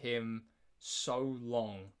took him so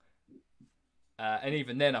long. And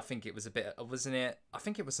even then, I think it was a bit, wasn't it? I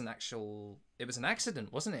think it was an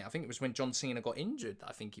accident, wasn't it? I think it was when John Cena got injured that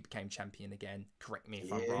I think he became champion again. Correct me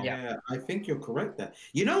if I'm wrong. Yeah, I think you're correct there.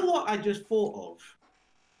 You know what I just thought of?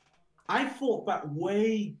 I thought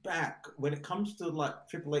way back when it comes to like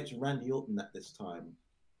Triple H and Randy Orton at this time,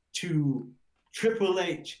 to Triple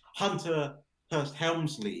H, Hunter Hearst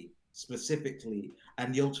Helmsley specifically,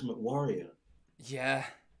 and the Ultimate Warrior. Yeah.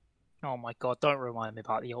 Oh my god, don't remind me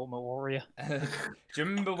about the Ultimate Warrior. Do you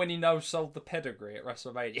remember when he sold the pedigree at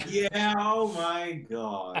WrestleMania? Yeah, oh my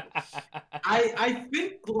god. I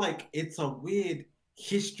think like it's a weird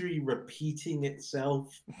history repeating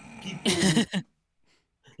itself. People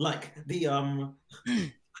like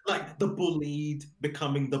like the bullied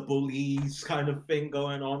becoming the bullies kind of thing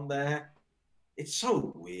going on there. It's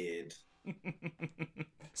so weird.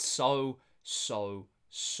 So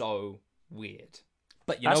weird.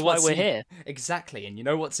 But you That's know why what's we're here. Exactly, and you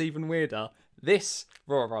know what's even weirder? This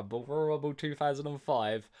Royal Rumble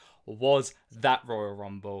 2005, was that Royal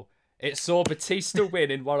Rumble. It saw Batista win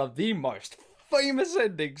in one of the most famous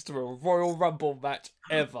endings to a Royal Rumble match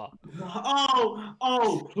ever.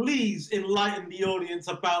 Oh, please enlighten the audience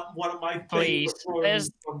about one of my favorite Royal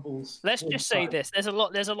Rumbles. Let's just say this. There's a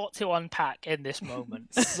lot to unpack in this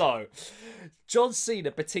moment. So, John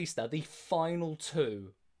Cena, Batista, the final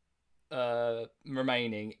two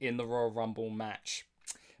remaining in the Royal Rumble match.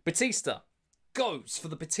 Batista goes for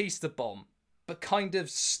the Batista bomb, but kind of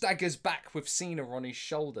staggers back with Cena on his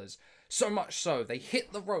shoulders. So much so, they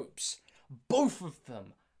hit the ropes. Both of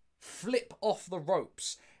them flip off the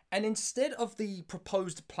ropes. And instead of the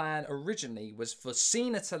proposed plan originally was for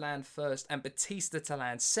Cena to land first and Batista to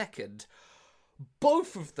land second,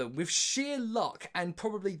 both of them, with sheer luck and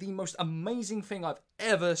probably the most amazing thing I've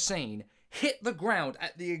ever seen, hit the ground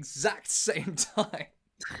at the exact same time.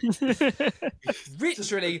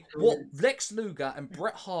 Literally what Lex Luger and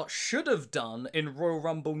Bret Hart should have done in Royal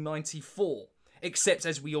Rumble 94. Except,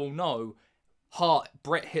 as we all know,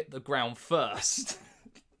 Bret hit the ground first.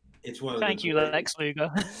 It's one of Thank you, Lex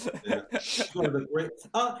Luger. Yeah. It's one of the great.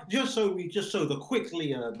 Just so the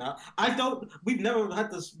quickly now, we've never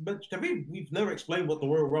had this. We've never explained what the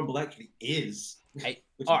Royal Rumble actually is. Hey,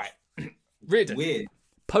 all right, Riordan. Weird.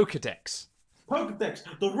 Pokedex.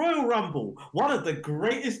 The Royal Rumble, one of the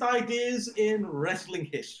greatest ideas in wrestling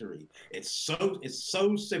history. It's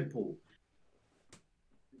so simple.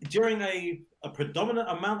 During a predominant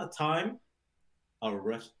amount of time,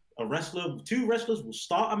 two wrestlers will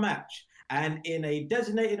start a match, and in a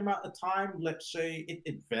designated amount of time, let's say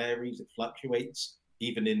it varies, it fluctuates,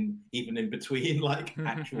 even in between like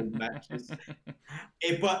actual matches.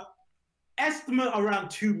 But estimate around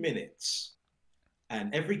 2 minutes.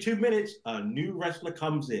 And every 2 minutes, a new wrestler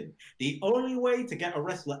comes in. The only way to get a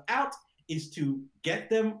wrestler out is to get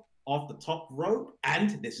them off the top rope.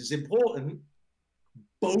 And this is important,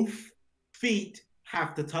 both feet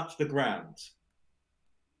have to touch the ground.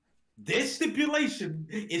 This stipulation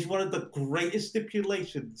is one of the greatest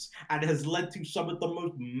stipulations and has led to some of the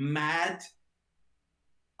most mad,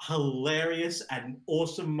 hilarious, and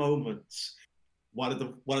awesome moments. One of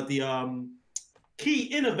the key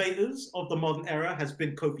innovators of the modern era has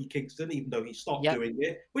been Kofi Kingston, even though he stopped doing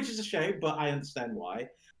it, which is a shame, but I understand why.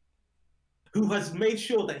 Who has made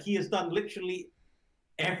sure that he has done literally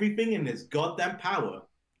everything in his goddamn power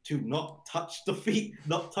to not touch the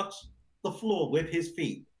floor with his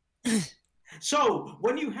feet. So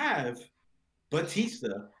when you have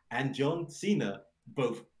Batista and John Cena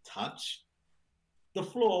both touch the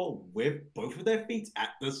floor with both of their feet at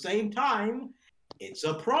the same time, it's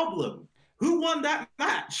a problem. Who won that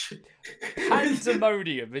match?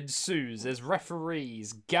 Pandemonium ensues as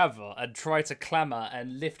referees gather and try to clamour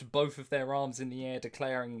and lift both of their arms in the air,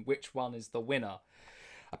 declaring which one is the winner.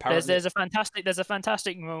 Apparently, there's a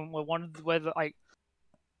fantastic moment where I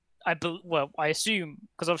assume,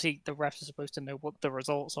 because obviously the refs are supposed to know what the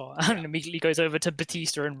results are, and immediately goes over to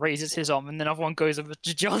Batista and raises his arm, and then everyone goes over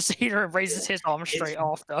to John Cena and raises his arm straight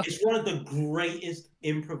after. It's one of the greatest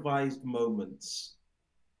improvised moments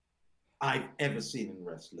I've ever seen in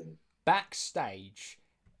wrestling. Backstage,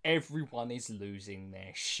 everyone is losing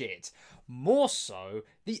their shit. More so,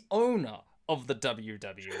 the owner of the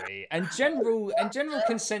WWE and general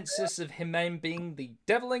consensus of him being the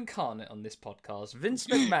devil incarnate on this podcast, Vince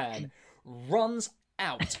McMahon, runs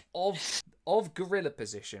out of gorilla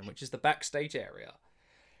position, which is the backstage area.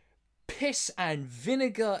 Piss and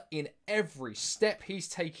vinegar in every step he's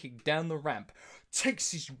taking down the ramp.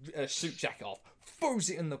 Takes his suit jacket off, throws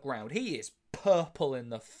it in the ground. He is purple in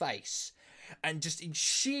the face. And just in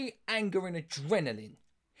sheer anger and adrenaline,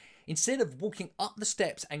 instead of walking up the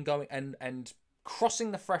steps and going and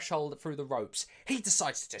crossing the threshold through the ropes, he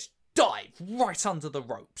decides to just dive right under the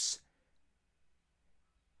ropes.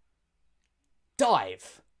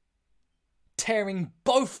 Dive. Tearing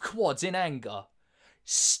both quads in anger.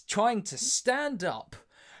 Trying to stand up.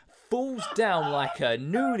 Falls down like a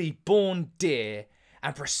newly born deer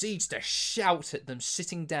and proceeds to shout at them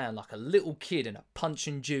sitting down like a little kid in a Punch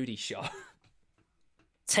and Judy show.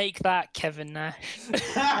 Take that, Kevin Nash.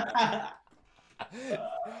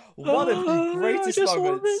 One of the greatest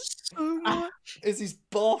moments is he's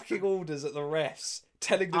barking orders at the refs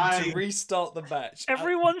telling them to restart the match.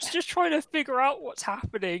 Everyone's just trying to figure out what's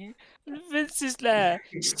happening. Vince is there,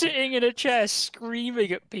 sitting in a chair,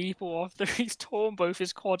 screaming at people after he's torn both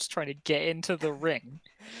his quads trying to get into the ring.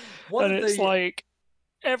 It's like,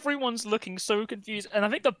 everyone's looking so confused. And I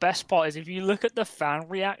think the best part is if you look at the fan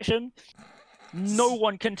reaction, no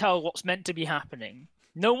one can tell what's meant to be happening.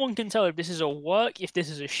 No one can tell if this is a work, if this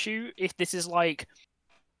is a shoot, if this is like,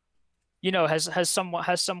 has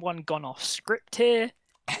someone gone off script here?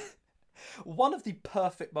 One of the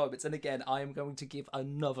perfect moments, and again, I am going to give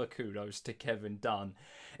another kudos to Kevin Dunn,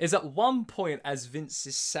 is at one point as Vince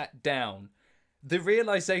is sat down, the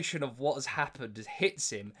realization of what has happened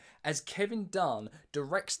hits him as Kevin Dunn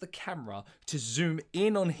directs the camera to zoom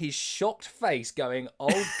in on his shocked face going,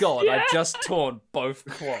 "Oh God, yeah. I've just torn both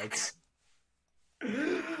quads."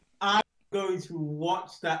 I'm going to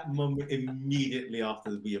watch that moment immediately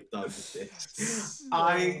after we have done with this.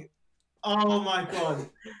 Oh my God.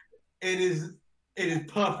 It is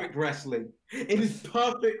perfect wrestling. It is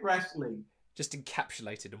perfect wrestling. Just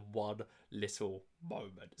encapsulated in one little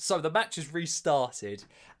moment. So the match is restarted,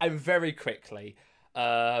 and very quickly,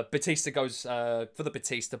 Batista goes for the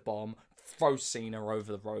Batista bomb, throws Cena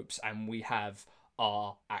over the ropes, and we have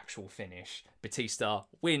our actual finish. Batista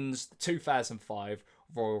wins the 2005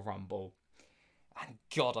 Royal Rumble. And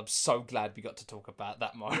God, I'm so glad we got to talk about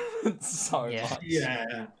that moment so much.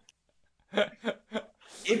 Yeah.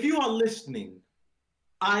 If you are listening,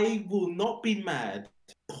 I will not be mad.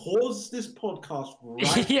 Pause this podcast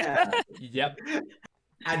right now. Yep.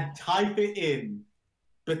 And type it in.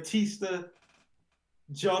 Batista,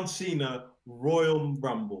 John Cena, Royal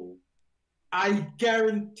Rumble. I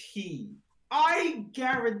guarantee you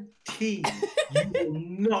will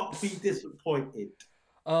not be disappointed.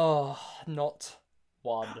 Oh, not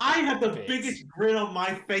one. I have the biggest grin on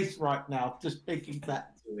my face right now just thinking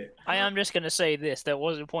back to it. I am just going to say this. There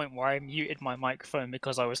was a point where I muted my microphone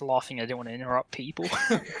because I was laughing. I didn't want to interrupt people.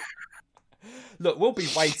 Look, we'll be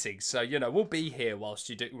waiting, so, we'll be here whilst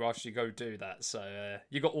you go do that. So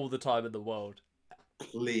you got all the time in the world.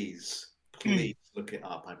 Please look it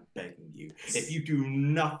up. I'm begging you. If you do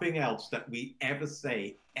nothing else that we ever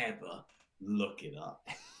say, ever, look it up.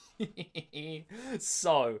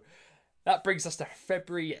 So, that brings us to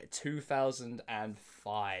February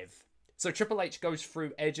 2005. So, Triple H goes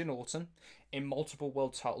through Edge and Orton in multiple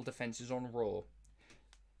world title defenses on Raw.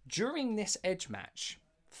 During this Edge match,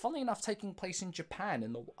 funnily enough, taking place in Japan,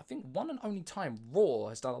 and I think one and only time Raw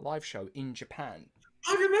has done a live show in Japan.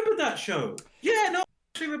 I remember that show. Yeah, no, I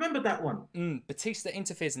actually remember that one. Batista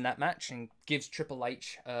interferes in that match and gives Triple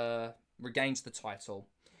H, regains the title.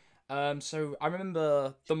 So I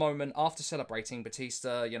remember the moment after celebrating,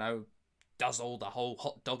 Batista, does all the whole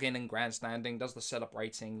hot dogging and grandstanding, does the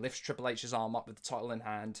celebrating, lifts Triple H's arm up with the title in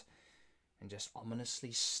hand, and just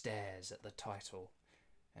ominously stares at the title.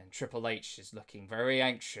 And Triple H is looking very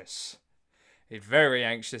anxious. He's very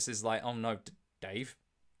anxious. Is like, "Oh no, Dave,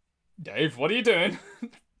 what are you doing?"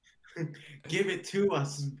 Give it to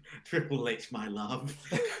us, Triple H, my love.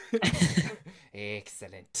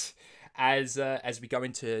 Excellent. As we go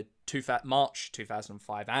into March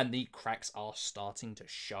 2005, and the cracks are starting to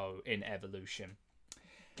show in Evolution.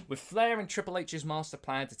 With Flair and Triple H's master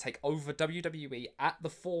plan to take over WWE at the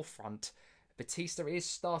forefront, Batista is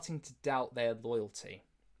starting to doubt their loyalty.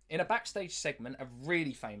 In a backstage segment, a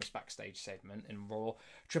really famous backstage segment in Raw,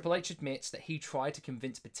 Triple H admits that he tried to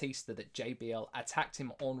convince Batista that JBL attacked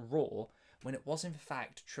him on Raw when it was in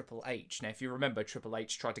fact Triple H. Now, if you remember, Triple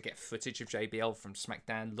H tried to get footage of JBL from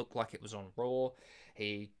SmackDown, looked like it was on Raw.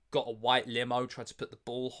 He got a white limo, tried to put the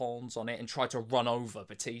bull horns on it, and tried to run over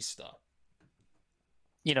Batista.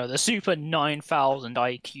 The super 9,000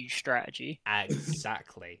 IQ strategy.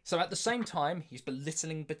 Exactly. So at the same time, he's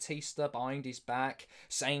belittling Batista behind his back,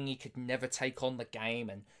 saying he could never take on the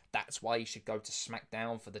game, and that's why he should go to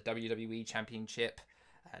SmackDown for the WWE Championship.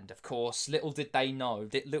 And of course, little did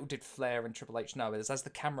Flair and Triple H know, as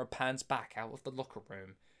the camera pans back out of the locker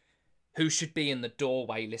room, who should be in the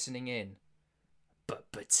doorway listening in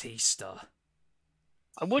but Batista.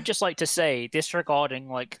 I would just like to say,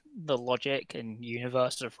 disregarding the logic and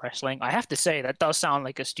universe of wrestling, I have to say that does sound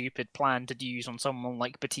like a stupid plan to use on someone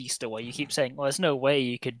like Batista, where you keep saying, well, there's no way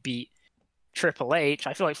you could beat Triple H.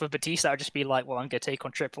 I feel like for Batista, I'd just be like, well, I'm going to take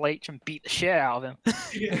on Triple H and beat the shit out of him.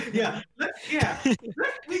 Yeah.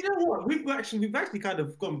 You know what? We've actually kind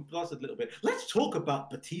of gone past it a little bit. Let's talk about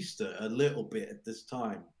Batista a little bit at this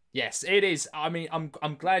time. Yes, it is. I mean,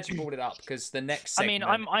 I'm glad you brought it up because the next segment...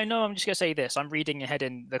 I know I'm just gonna say this. I'm reading ahead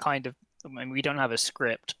in the kind of... I mean, we don't have a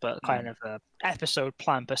script, but kind of a episode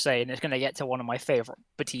plan per se, and it's going to get to one of my favorite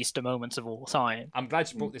Batista moments of all time. I'm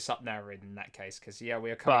glad you brought this up now, in that case, because we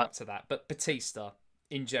are coming up to that. But Batista,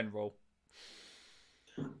 in general,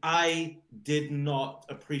 I did not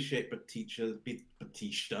appreciate Batista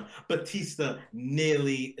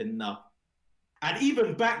nearly enough, and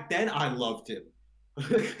even back then, I loved him.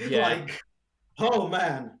 Like, oh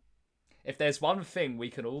man. If there's one thing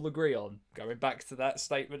we can all agree on, going back to that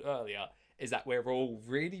statement earlier, is that we're all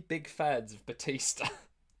really big fans of Batista.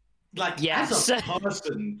 Like, as a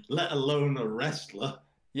person, let alone a wrestler.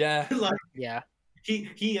 Yeah. Like, yeah.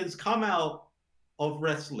 He has come out of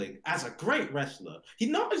wrestling as a great wrestler. He's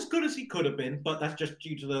not as good as he could have been, but that's just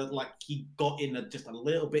due to he got in just a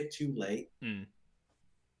little bit too late.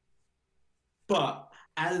 But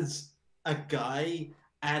as a guy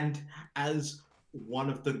and as one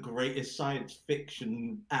of the greatest science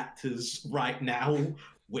fiction actors right now,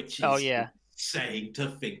 which is insane to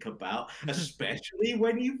think about, especially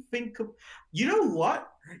when you think of... You know what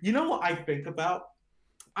I think about?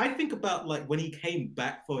 I think about when he came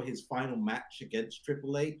back for his final match against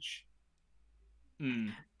Triple H.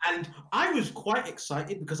 And I was quite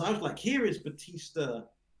excited because I was like, here is Batista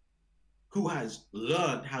who has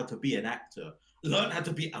learned how to be an actor, learned how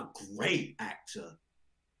to be a great actor.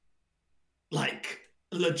 Like,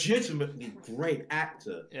 legitimately great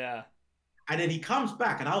actor. Yeah. And then he comes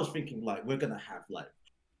back, and I was thinking, we're going to have,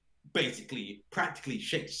 practically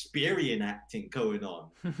Shakespearean acting going on.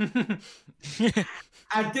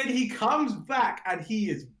 And then he comes back, and he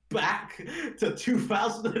is back to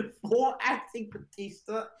 2004 acting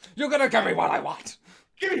Batista. You're going to give me what I want.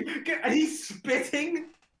 And he's spitting.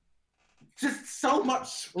 Just so much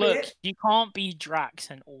spit. Look, you can't be Drax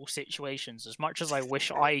in all situations, as much as I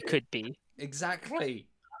wish I could be. Exactly.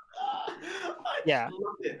 I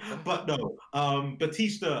love it. But no,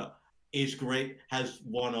 Batista is great, has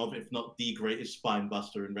one of, if not the greatest spine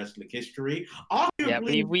buster in wrestling history.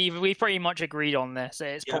 Arguably, we pretty much agreed on this.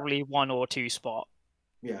 It's probably 1 or 2 spot.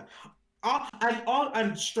 Yeah.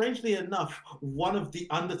 And strangely enough, one of the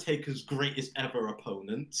Undertaker's greatest ever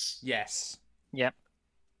opponents. Yes. Yep.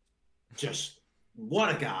 Just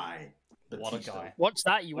what a guy. Batista. What a guy. What's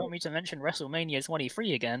that? You want me to mention WrestleMania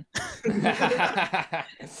 23 again?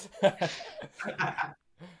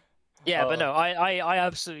 Yeah, but no, I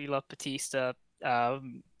absolutely love Batista.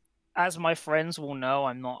 As my friends will know,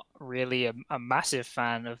 I'm not really a massive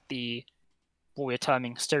fan of what we're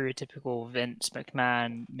terming stereotypical Vince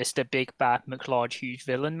McMahon, Mr. Big Bad McLarge Huge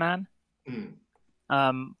Villain Man.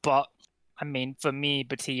 But I mean, for me,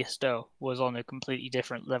 Batista was on a completely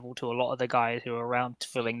different level to a lot of the guys who are around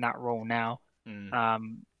filling that role now.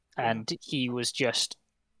 And he was just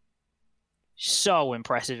so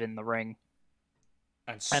impressive in the ring.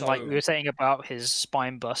 And like we were saying about his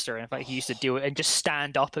spine buster, in fact, he used to do it and just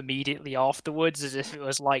stand up immediately afterwards as if it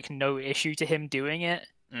was no issue to him doing it.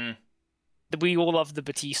 We all love the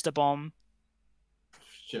Batista bomb.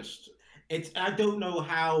 I don't know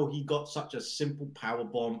how he got such a simple power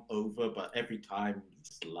bomb over, but every time you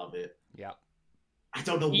just love it. Yeah. I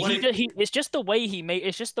don't know it's just the way he made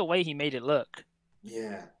it look.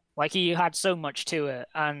 Yeah. Like, he had so much to it,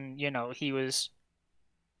 and he was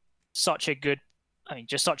such a good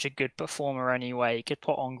performer anyway. He could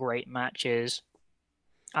put on great matches.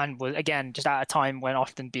 And was, again, just at a time when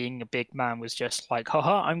often being a big man was just like,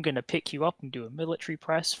 haha, I'm going to pick you up and do a military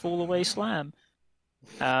press fall away slam.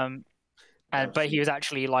 But he was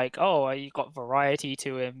actually like, oh, you got variety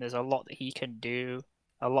to him. There's a lot that he can do,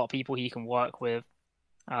 a lot of people he can work with.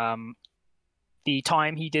 The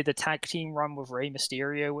time he did the tag team run with Rey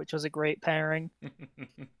Mysterio, which was a great pairing.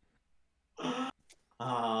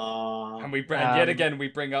 And yet again we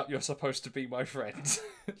bring up "You're supposed to be my friend."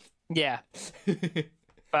 Yeah.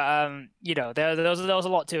 But there was a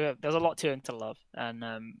lot to it. There's a lot to him to love, and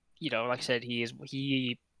like I said, he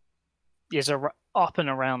is up and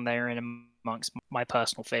around there and amongst my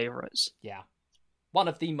personal favorites. Yeah, one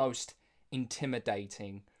of the most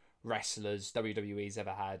intimidating wrestlers WWE's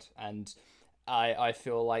ever had, and I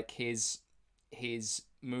feel like his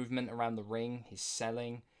movement around the ring, his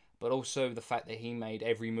selling, but also the fact that he made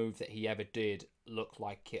every move that he ever did look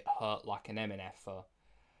like it hurt like an MNFer.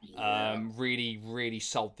 Really, really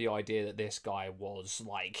sold the idea that this guy was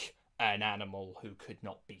like an animal who could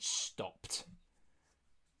not be stopped.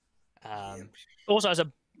 Also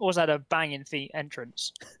had a banging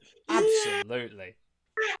entrance. Absolutely.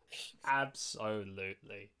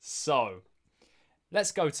 So,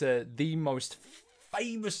 let's go to the most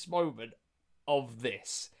famous moment of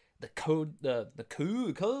this.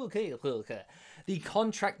 the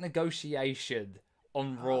contract negotiation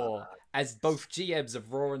on Raw, as both GMs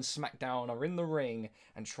of Raw and SmackDown are in the ring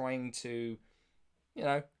and trying to,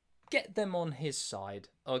 get them on his side,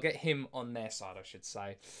 or get him on their side, I should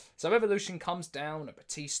say. So Evolution comes down, and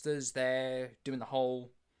Batista's there doing the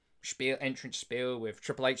whole entrance spiel with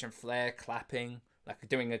Triple H and Flair clapping, like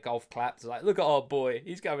doing a golf clap. It's like, look at our boy,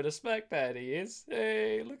 he's going to SmackDown, he is.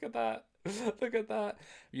 Hey, look at that. Look at that.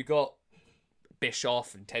 You got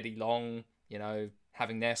Bischoff and Teddy Long,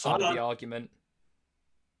 having their side of the argument.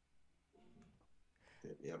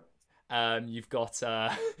 Yep. You've got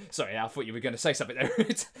sorry, I thought you were going to say something there.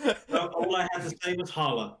 All I had to say was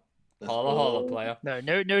holla. Holla, player.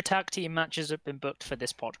 No tag team matches have been booked for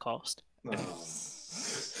this podcast.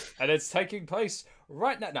 And it's taking place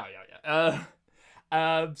right now.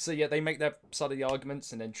 No, so yeah, they make their side of the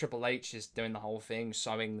arguments, and then Triple H is doing the whole thing,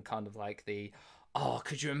 showing kind of like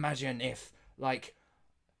could you imagine if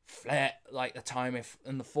Flair, like the time if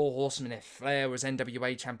in the Four Horsemen, if Flair was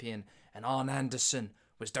NWA champion and Arn Anderson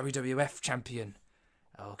was WWF champion?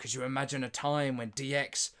 Oh, could you imagine a time when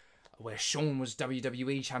where Shawn was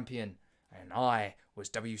WWE champion and I was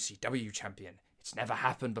WCW champion? It's never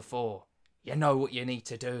happened before. You know what you need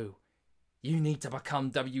to do. You need to become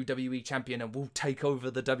WWE champion and we'll take over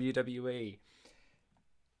the WWE.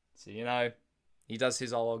 So, he does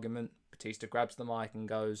his argument. Batista grabs the mic and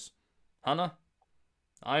goes, Hunter,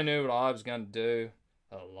 I knew what I was going to do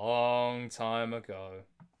a long time ago.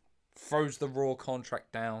 Throws the Raw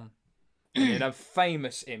contract down. And in a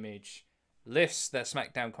famous image, lifts their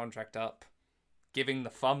SmackDown contract up, giving the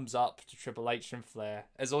thumbs up to Triple H and Flair.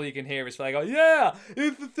 As all you can hear is Flair go, yeah,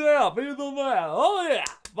 it's the top, it's the man, oh yeah,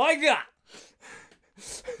 my God.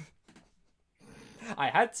 I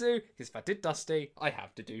had to, because if I did Dusty, I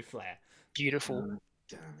have to do Flair. Beautiful.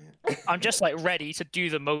 Damn it. I'm just ready to do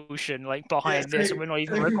the motion behind this, and we're not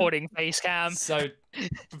even recording face cam. So,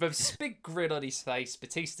 with a big grin on his face,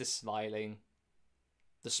 Batista's smiling.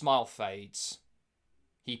 The smile fades.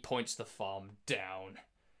 He points the thumb down.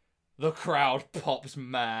 The crowd pops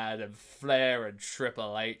mad, and Flair and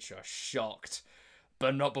Triple H are shocked.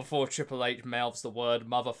 But not before Triple H mouths the word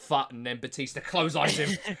motherfuck, and then Batista clotheslines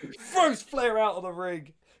him, throws Flair out of the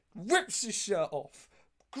ring, rips his shirt off,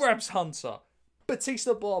 grabs Hunter,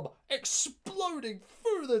 Batista bomb exploding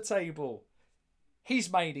through the table.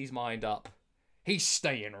 He's made his mind up. He's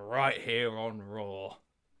staying right here on Raw.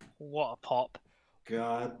 What a pop.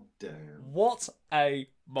 God damn. What a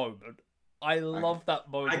moment. I love that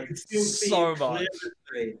moment I can still see so it much. clear as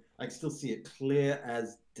day. I can still see it clear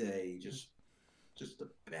as day. Just the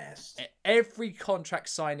best. Every contract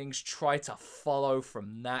signings try to follow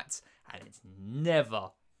from that, and it's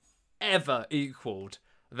never, ever equaled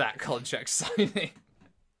that contract signing.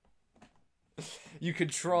 You can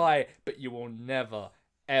try, but you will never,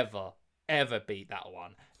 ever, ever beat that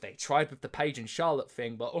one. They tried with the Paige and Charlotte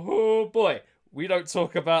thing, but oh boy, we don't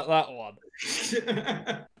talk about that one.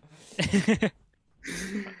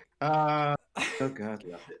 Oh God,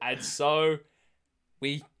 love it. And so,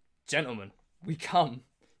 gentlemen, we come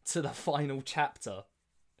to the final chapter.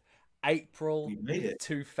 April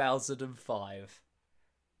 2005.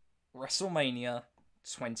 WrestleMania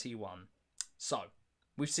 21. So,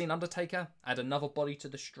 we've seen Undertaker add another body to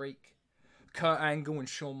the streak. Kurt Angle and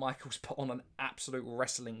Shawn Michaels put on an absolute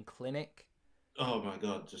wrestling clinic. Oh my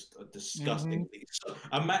God, just a disgusting thing.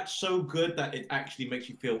 A match so good that it actually makes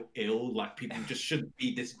you feel ill, like people just shouldn't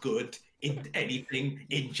be this good in anything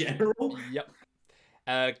in general. Yep.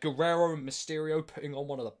 Guerrero and Mysterio putting on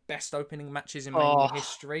one of the best opening matches in Mania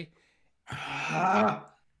history.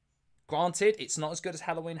 Granted, it's not as good as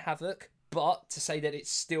Halloween Havoc, but to say that it's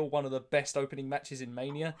still one of the best opening matches in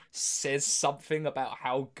Mania says something about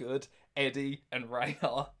how good Eddie and Ray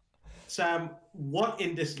are. Sam, what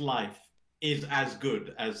in this life is as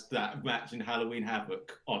good as that match in Halloween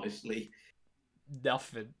Havoc, honestly?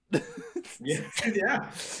 Nothing. Yeah.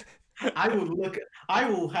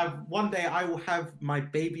 One day I will have my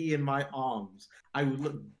baby in my arms. I will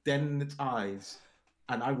look dead in its eyes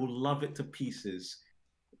and I will love it to pieces.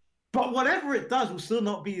 But whatever it does will still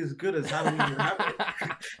not be as good as Halloween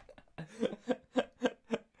Havoc.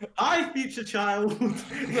 Hi, future child.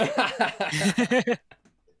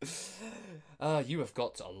 You've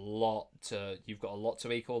got a lot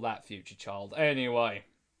to equal that, future child. Anyway,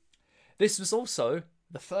 this was also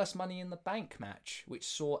the first Money in the Bank match, which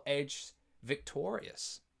saw Edge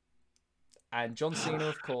victorious. And John Cena,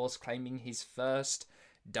 of course, claiming his first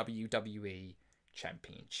WWE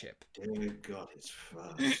Championship. Dear God, it's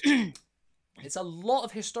first. It's a lot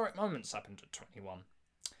of historic moments happened at 21.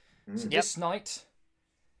 So this night,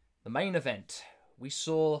 the main event, we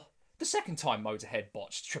saw the second time Motorhead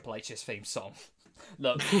botched Triple H's theme song.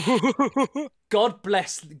 Look, God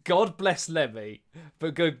bless Lemmy,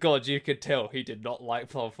 but good God, you could tell he did not like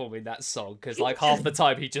performing that song, because like half the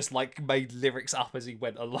time he just like made lyrics up as he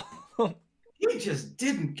went along. He just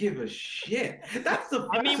didn't give a shit. That's the.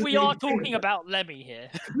 I mean, we are talking about Lemmy here.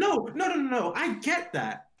 No. I get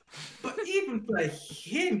that, but even for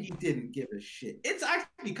him, he didn't give a shit. It's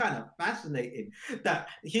actually kind of fascinating that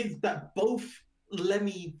both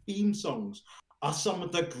Lemmy theme songs are some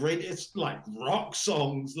of the greatest like rock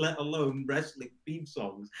songs, let alone wrestling theme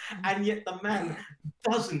songs, and yet the man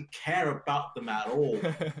doesn't care about them at all.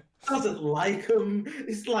 Doesn't like them.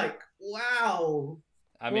 It's like, wow.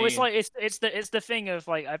 It's like it's the thing of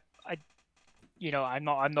like I I'm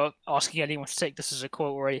not asking anyone to take this as a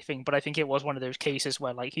quote or anything, but I think it was one of those cases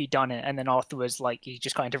where like he done it and then afterwards like he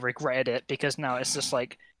just kind of regretted it, because now it's just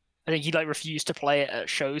like I think he like refused to play it at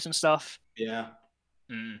shows and stuff. Yeah.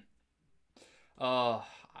 I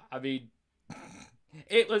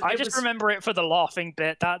just remember it for the laughing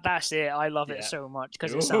bit. That's it. I love it so much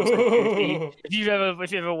because it sounds like goofy. If you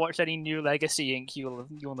ever watched any New Legacy Inc.,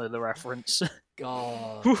 you'll know the reference.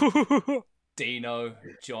 God, Dino,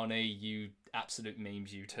 Johnny, you absolute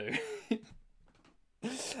memes, you two.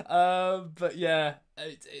 But yeah,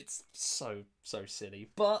 it's so silly.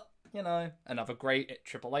 But you know, another great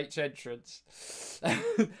Triple H entrance.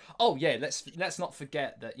 Oh yeah, let's not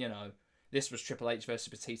forget that, you know, this was Triple H versus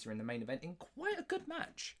Batista in the main event in quite a good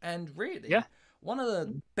match, and really one of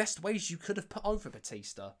the best ways you could have put over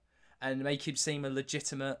Batista and make him seem a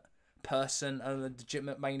legitimate person, a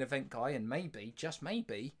legitimate main event guy, and maybe, just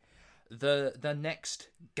maybe, the next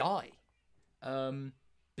guy.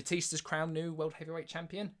 Batista's crowned new World Heavyweight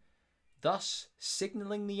Champion, thus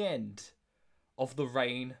signalling the end of the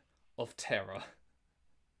Reign of Terror.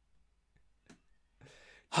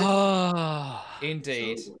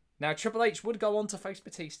 Indeed. Now, Triple H would go on to face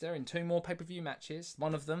Batista in 2 more pay-per-view matches.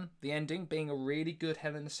 One of them, the ending, being a really good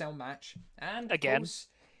Hell in a Cell match. And again,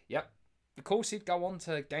 of course, he'd go on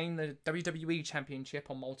to gain the WWE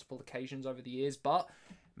Championship on multiple occasions over the years. But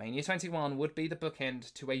Mania 21 would be the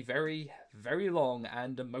bookend to a very, very long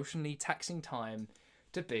and emotionally taxing time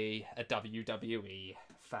to be a WWE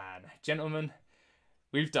fan. Gentlemen,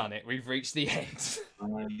 we've done it. We've reached the end. Oh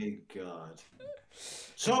my God.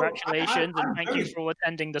 So, congratulations, and thank you for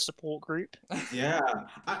attending the support group. Yeah.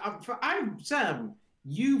 Sam,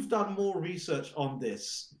 you've done more research on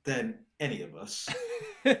this than any of us.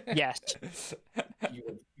 Yes.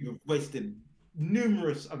 You've wasted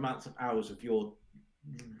numerous amounts of hours of your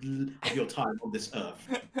time on this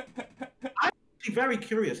earth. I'm actually very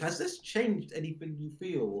curious. Has this changed anything you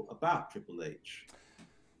feel about Triple H?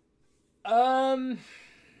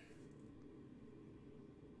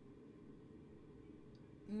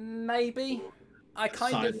 Maybe. I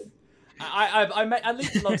kind of. I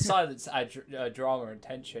leave a lot of silence add drama and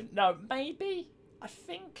tension. No, maybe. I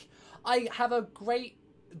think I have a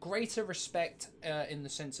greater respect in the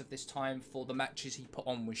sense of this time for the matches he put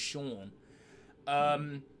on with Shawn.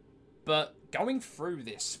 But going through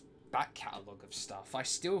this back catalogue of stuff, I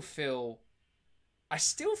still feel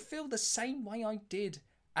the same way I did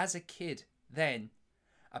as a kid then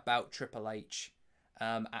about Triple H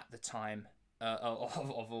at the time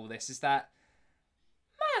of all this, is that,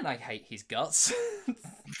 man, I hate his guts.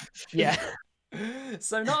 Yeah.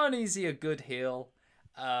 So not only is he a good heel,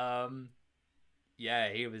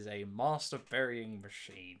 he was a master burying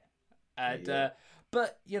machine. And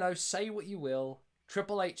but, you know, say what you will,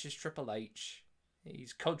 Triple H is Triple H.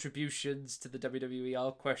 His contributions to the WWE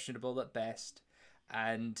are questionable at best,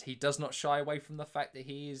 and he does not shy away from the fact that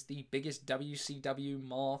he is the biggest WCW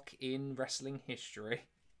mark in wrestling history.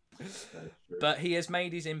 But he has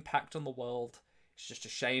made his impact on the world. It's just a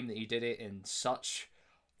shame that he did it in such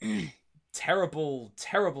terrible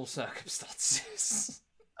circumstances.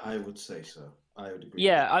 I would say so. I would agree.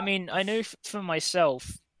 Yeah, I mean, I know for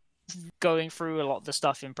myself, going through a lot of the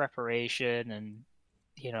stuff in preparation and,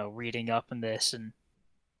 you know, reading up on this, and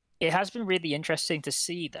it has been really interesting to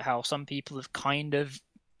see that how some people have kind of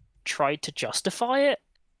tried to justify it.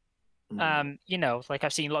 You know, like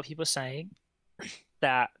I've seen a lot of people saying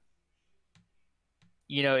that,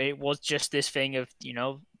 you know, it was just this thing of, you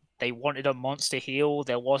know, they wanted a monster heel.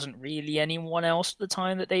 There wasn't really anyone else at the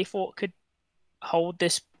time that they thought could hold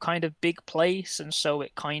this kind of big place, and so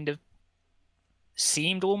it kind of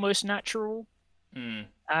seemed almost natural.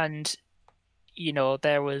 And, you know,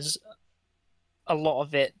 there was a lot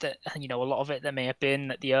of it that may have been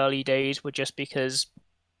that the early days were just because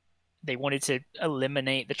they wanted to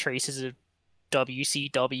eliminate the traces of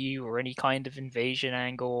WCW or any kind of invasion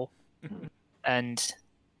angle. And,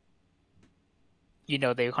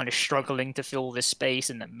 they were kind of struggling to fill this space,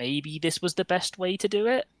 and that maybe this was the best way to do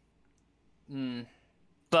it.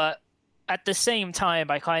 But at the same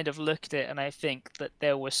time, I kind of looked at it and I think that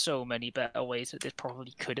there were so many better ways that this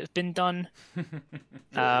probably could have been done.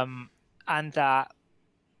 And that,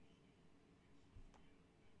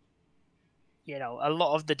 a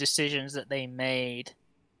lot of the decisions that they made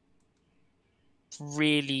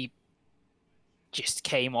really just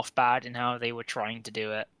came off bad in how they were trying to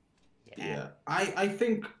do it. Yeah. I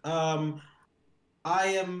think I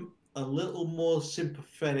am a little more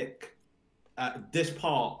sympathetic at this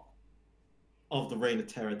part of the Reign of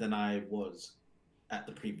Terror than I was at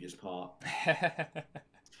the previous part.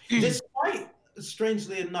 Despite,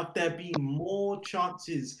 strangely enough, there being more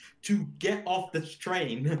chances to get off this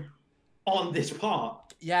train on this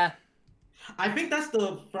part. Yeah. I think that's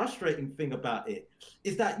the frustrating thing about it,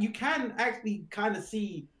 is that you can actually kind of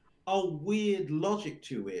see a weird logic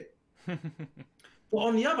to it. But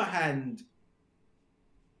on the other hand,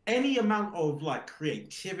 any amount of like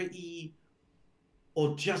creativity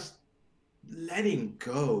or just letting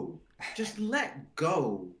go, just let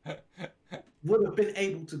go, would have been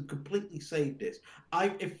able to completely save this.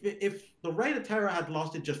 If the Reign of Terror had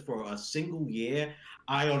lasted just for a single year,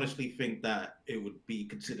 I honestly think that it would be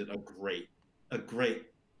considered a great,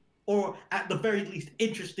 or at the very least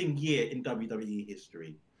interesting year in WWE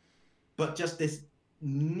history. But just this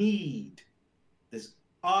need, this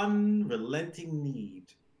unrelenting need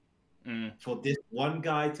for this one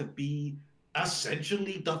guy to be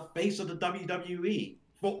essentially the face of the WWE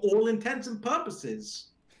for all intents and purposes.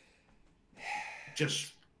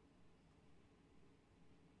 Just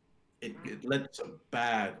it led to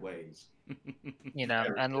bad ways.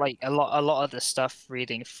 And like a lot of the stuff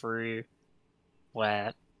reading through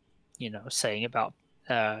where, saying about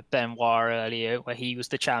Benoit earlier, where he was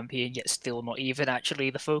the champion yet still not even actually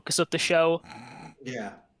the focus of the show.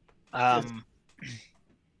 Yeah.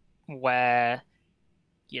 Where,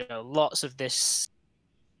 lots of this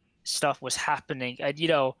stuff was happening, and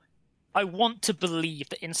I want to believe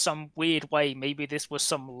that in some weird way, maybe this was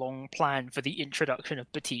some long plan for the introduction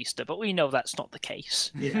of Batista, but we know that's not the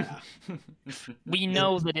case. Yeah. We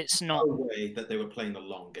know that it's not. No way that they were playing the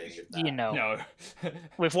long game with that. No.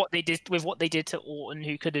 with what they did to Orton,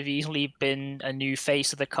 who could have easily been a new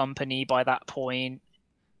face of the company by that point,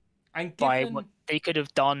 and by what they could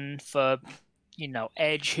have done for,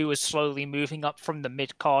 Edge, who was slowly moving up from the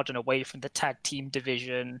mid card and away from the tag team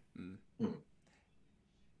division.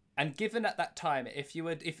 And given at that time, if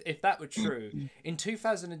that were true, in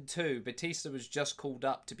 2002, Batista was just called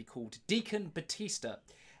up to be called Deacon Batista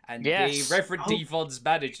and be Reverend Devon's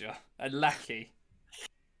manager and lackey.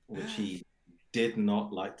 Which he did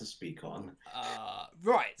not like to speak on.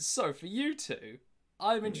 Right, so for you two,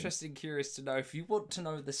 I'm interested and curious to know if you want to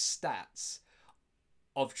know the stats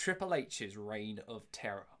of Triple H's Reign of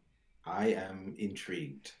Terror. I am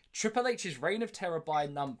intrigued. Triple H's Reign of Terror by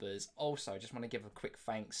numbers. Also, I just want to give a quick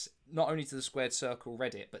thanks not only to the Squared Circle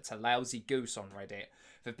Reddit, but to Lousy Goose on Reddit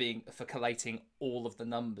for collating all of the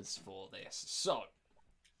numbers for this. So,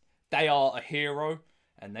 they are a hero,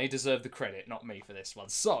 and they deserve the credit, not me for this one.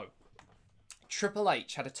 So, Triple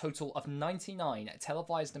H had a total of 99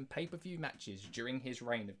 televised and pay-per-view matches during his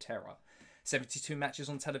Reign of Terror. 72 matches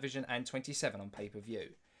on television and 27 on pay-per-view.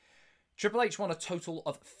 Triple H won a total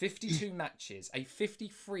of 52 matches, a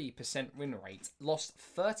 53% win rate, lost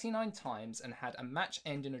 39 times, and had a match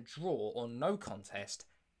end in a draw or no contest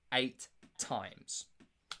 8 times.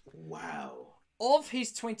 Wow. Of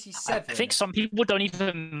his 27... I think some people don't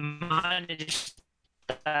even manage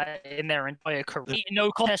that in their entire career.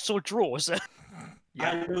 No contests or draws.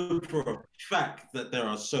 I know for a fact that there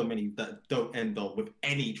are so many that don't end up with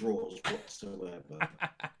any draws whatsoever.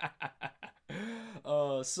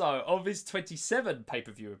 So, of his 27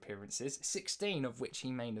 pay-per-view appearances, 16 of which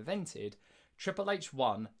he main evented, Triple H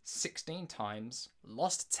won 16 times,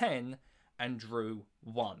 lost 10, and drew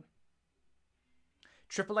 1.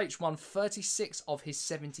 Triple H won 36 of his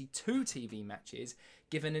 72 TV matches,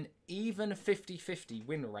 given an even 50-50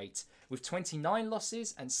 win rate, with 29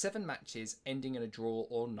 losses and 7 matches ending in a draw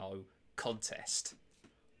or no contest.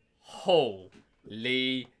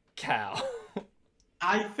 Holy cow.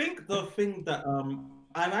 I think the thing that I'm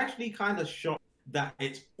actually kind of shocked that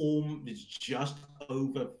it's just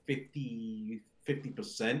over 50%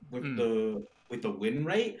 with the win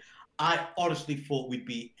rate. I honestly thought we'd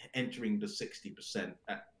be entering the 60%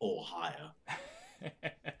 or higher.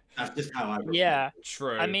 That's just how I remember. Yeah,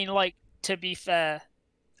 true. I mean, to be fair,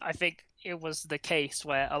 I think it was the case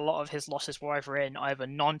where a lot of his losses were either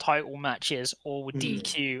non-title matches or with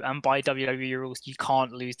DQ, and by WWE rules, you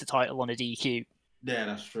can't lose the title on a DQ. Yeah,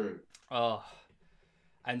 that's true. Oh,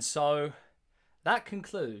 And so that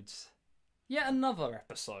concludes yet another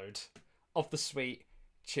episode of the Sweet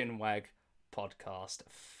Chinwag podcast.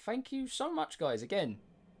 Thank you so much, guys, again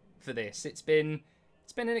for this. It's been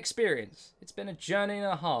an experience. It's been a journey and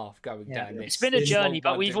a half going down this. It's been a journey,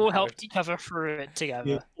 but we've all helped each other through it together.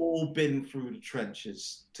 We've all been through the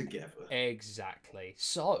trenches together. Exactly.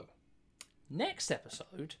 So, next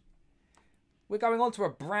episode, we're going on to a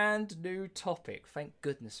brand new topic. Thank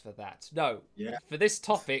goodness for that. No, for this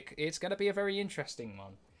topic, it's going to be a very interesting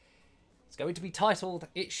one. It's going to be titled,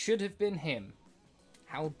 It Should Have Been Him.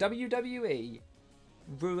 How WWE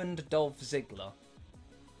ruined Dolph Ziggler.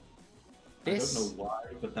 I don't know why,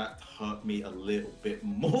 but that hurt me a little bit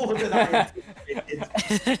more than I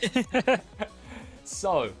anticipated.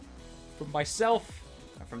 So, from myself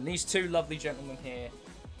and from these two lovely gentlemen here,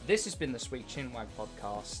 this has been the Sweet Chinwag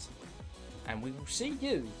podcast, and we will see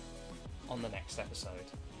you on the next episode.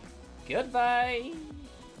 Goodbye!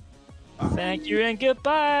 Thank you and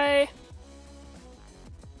goodbye!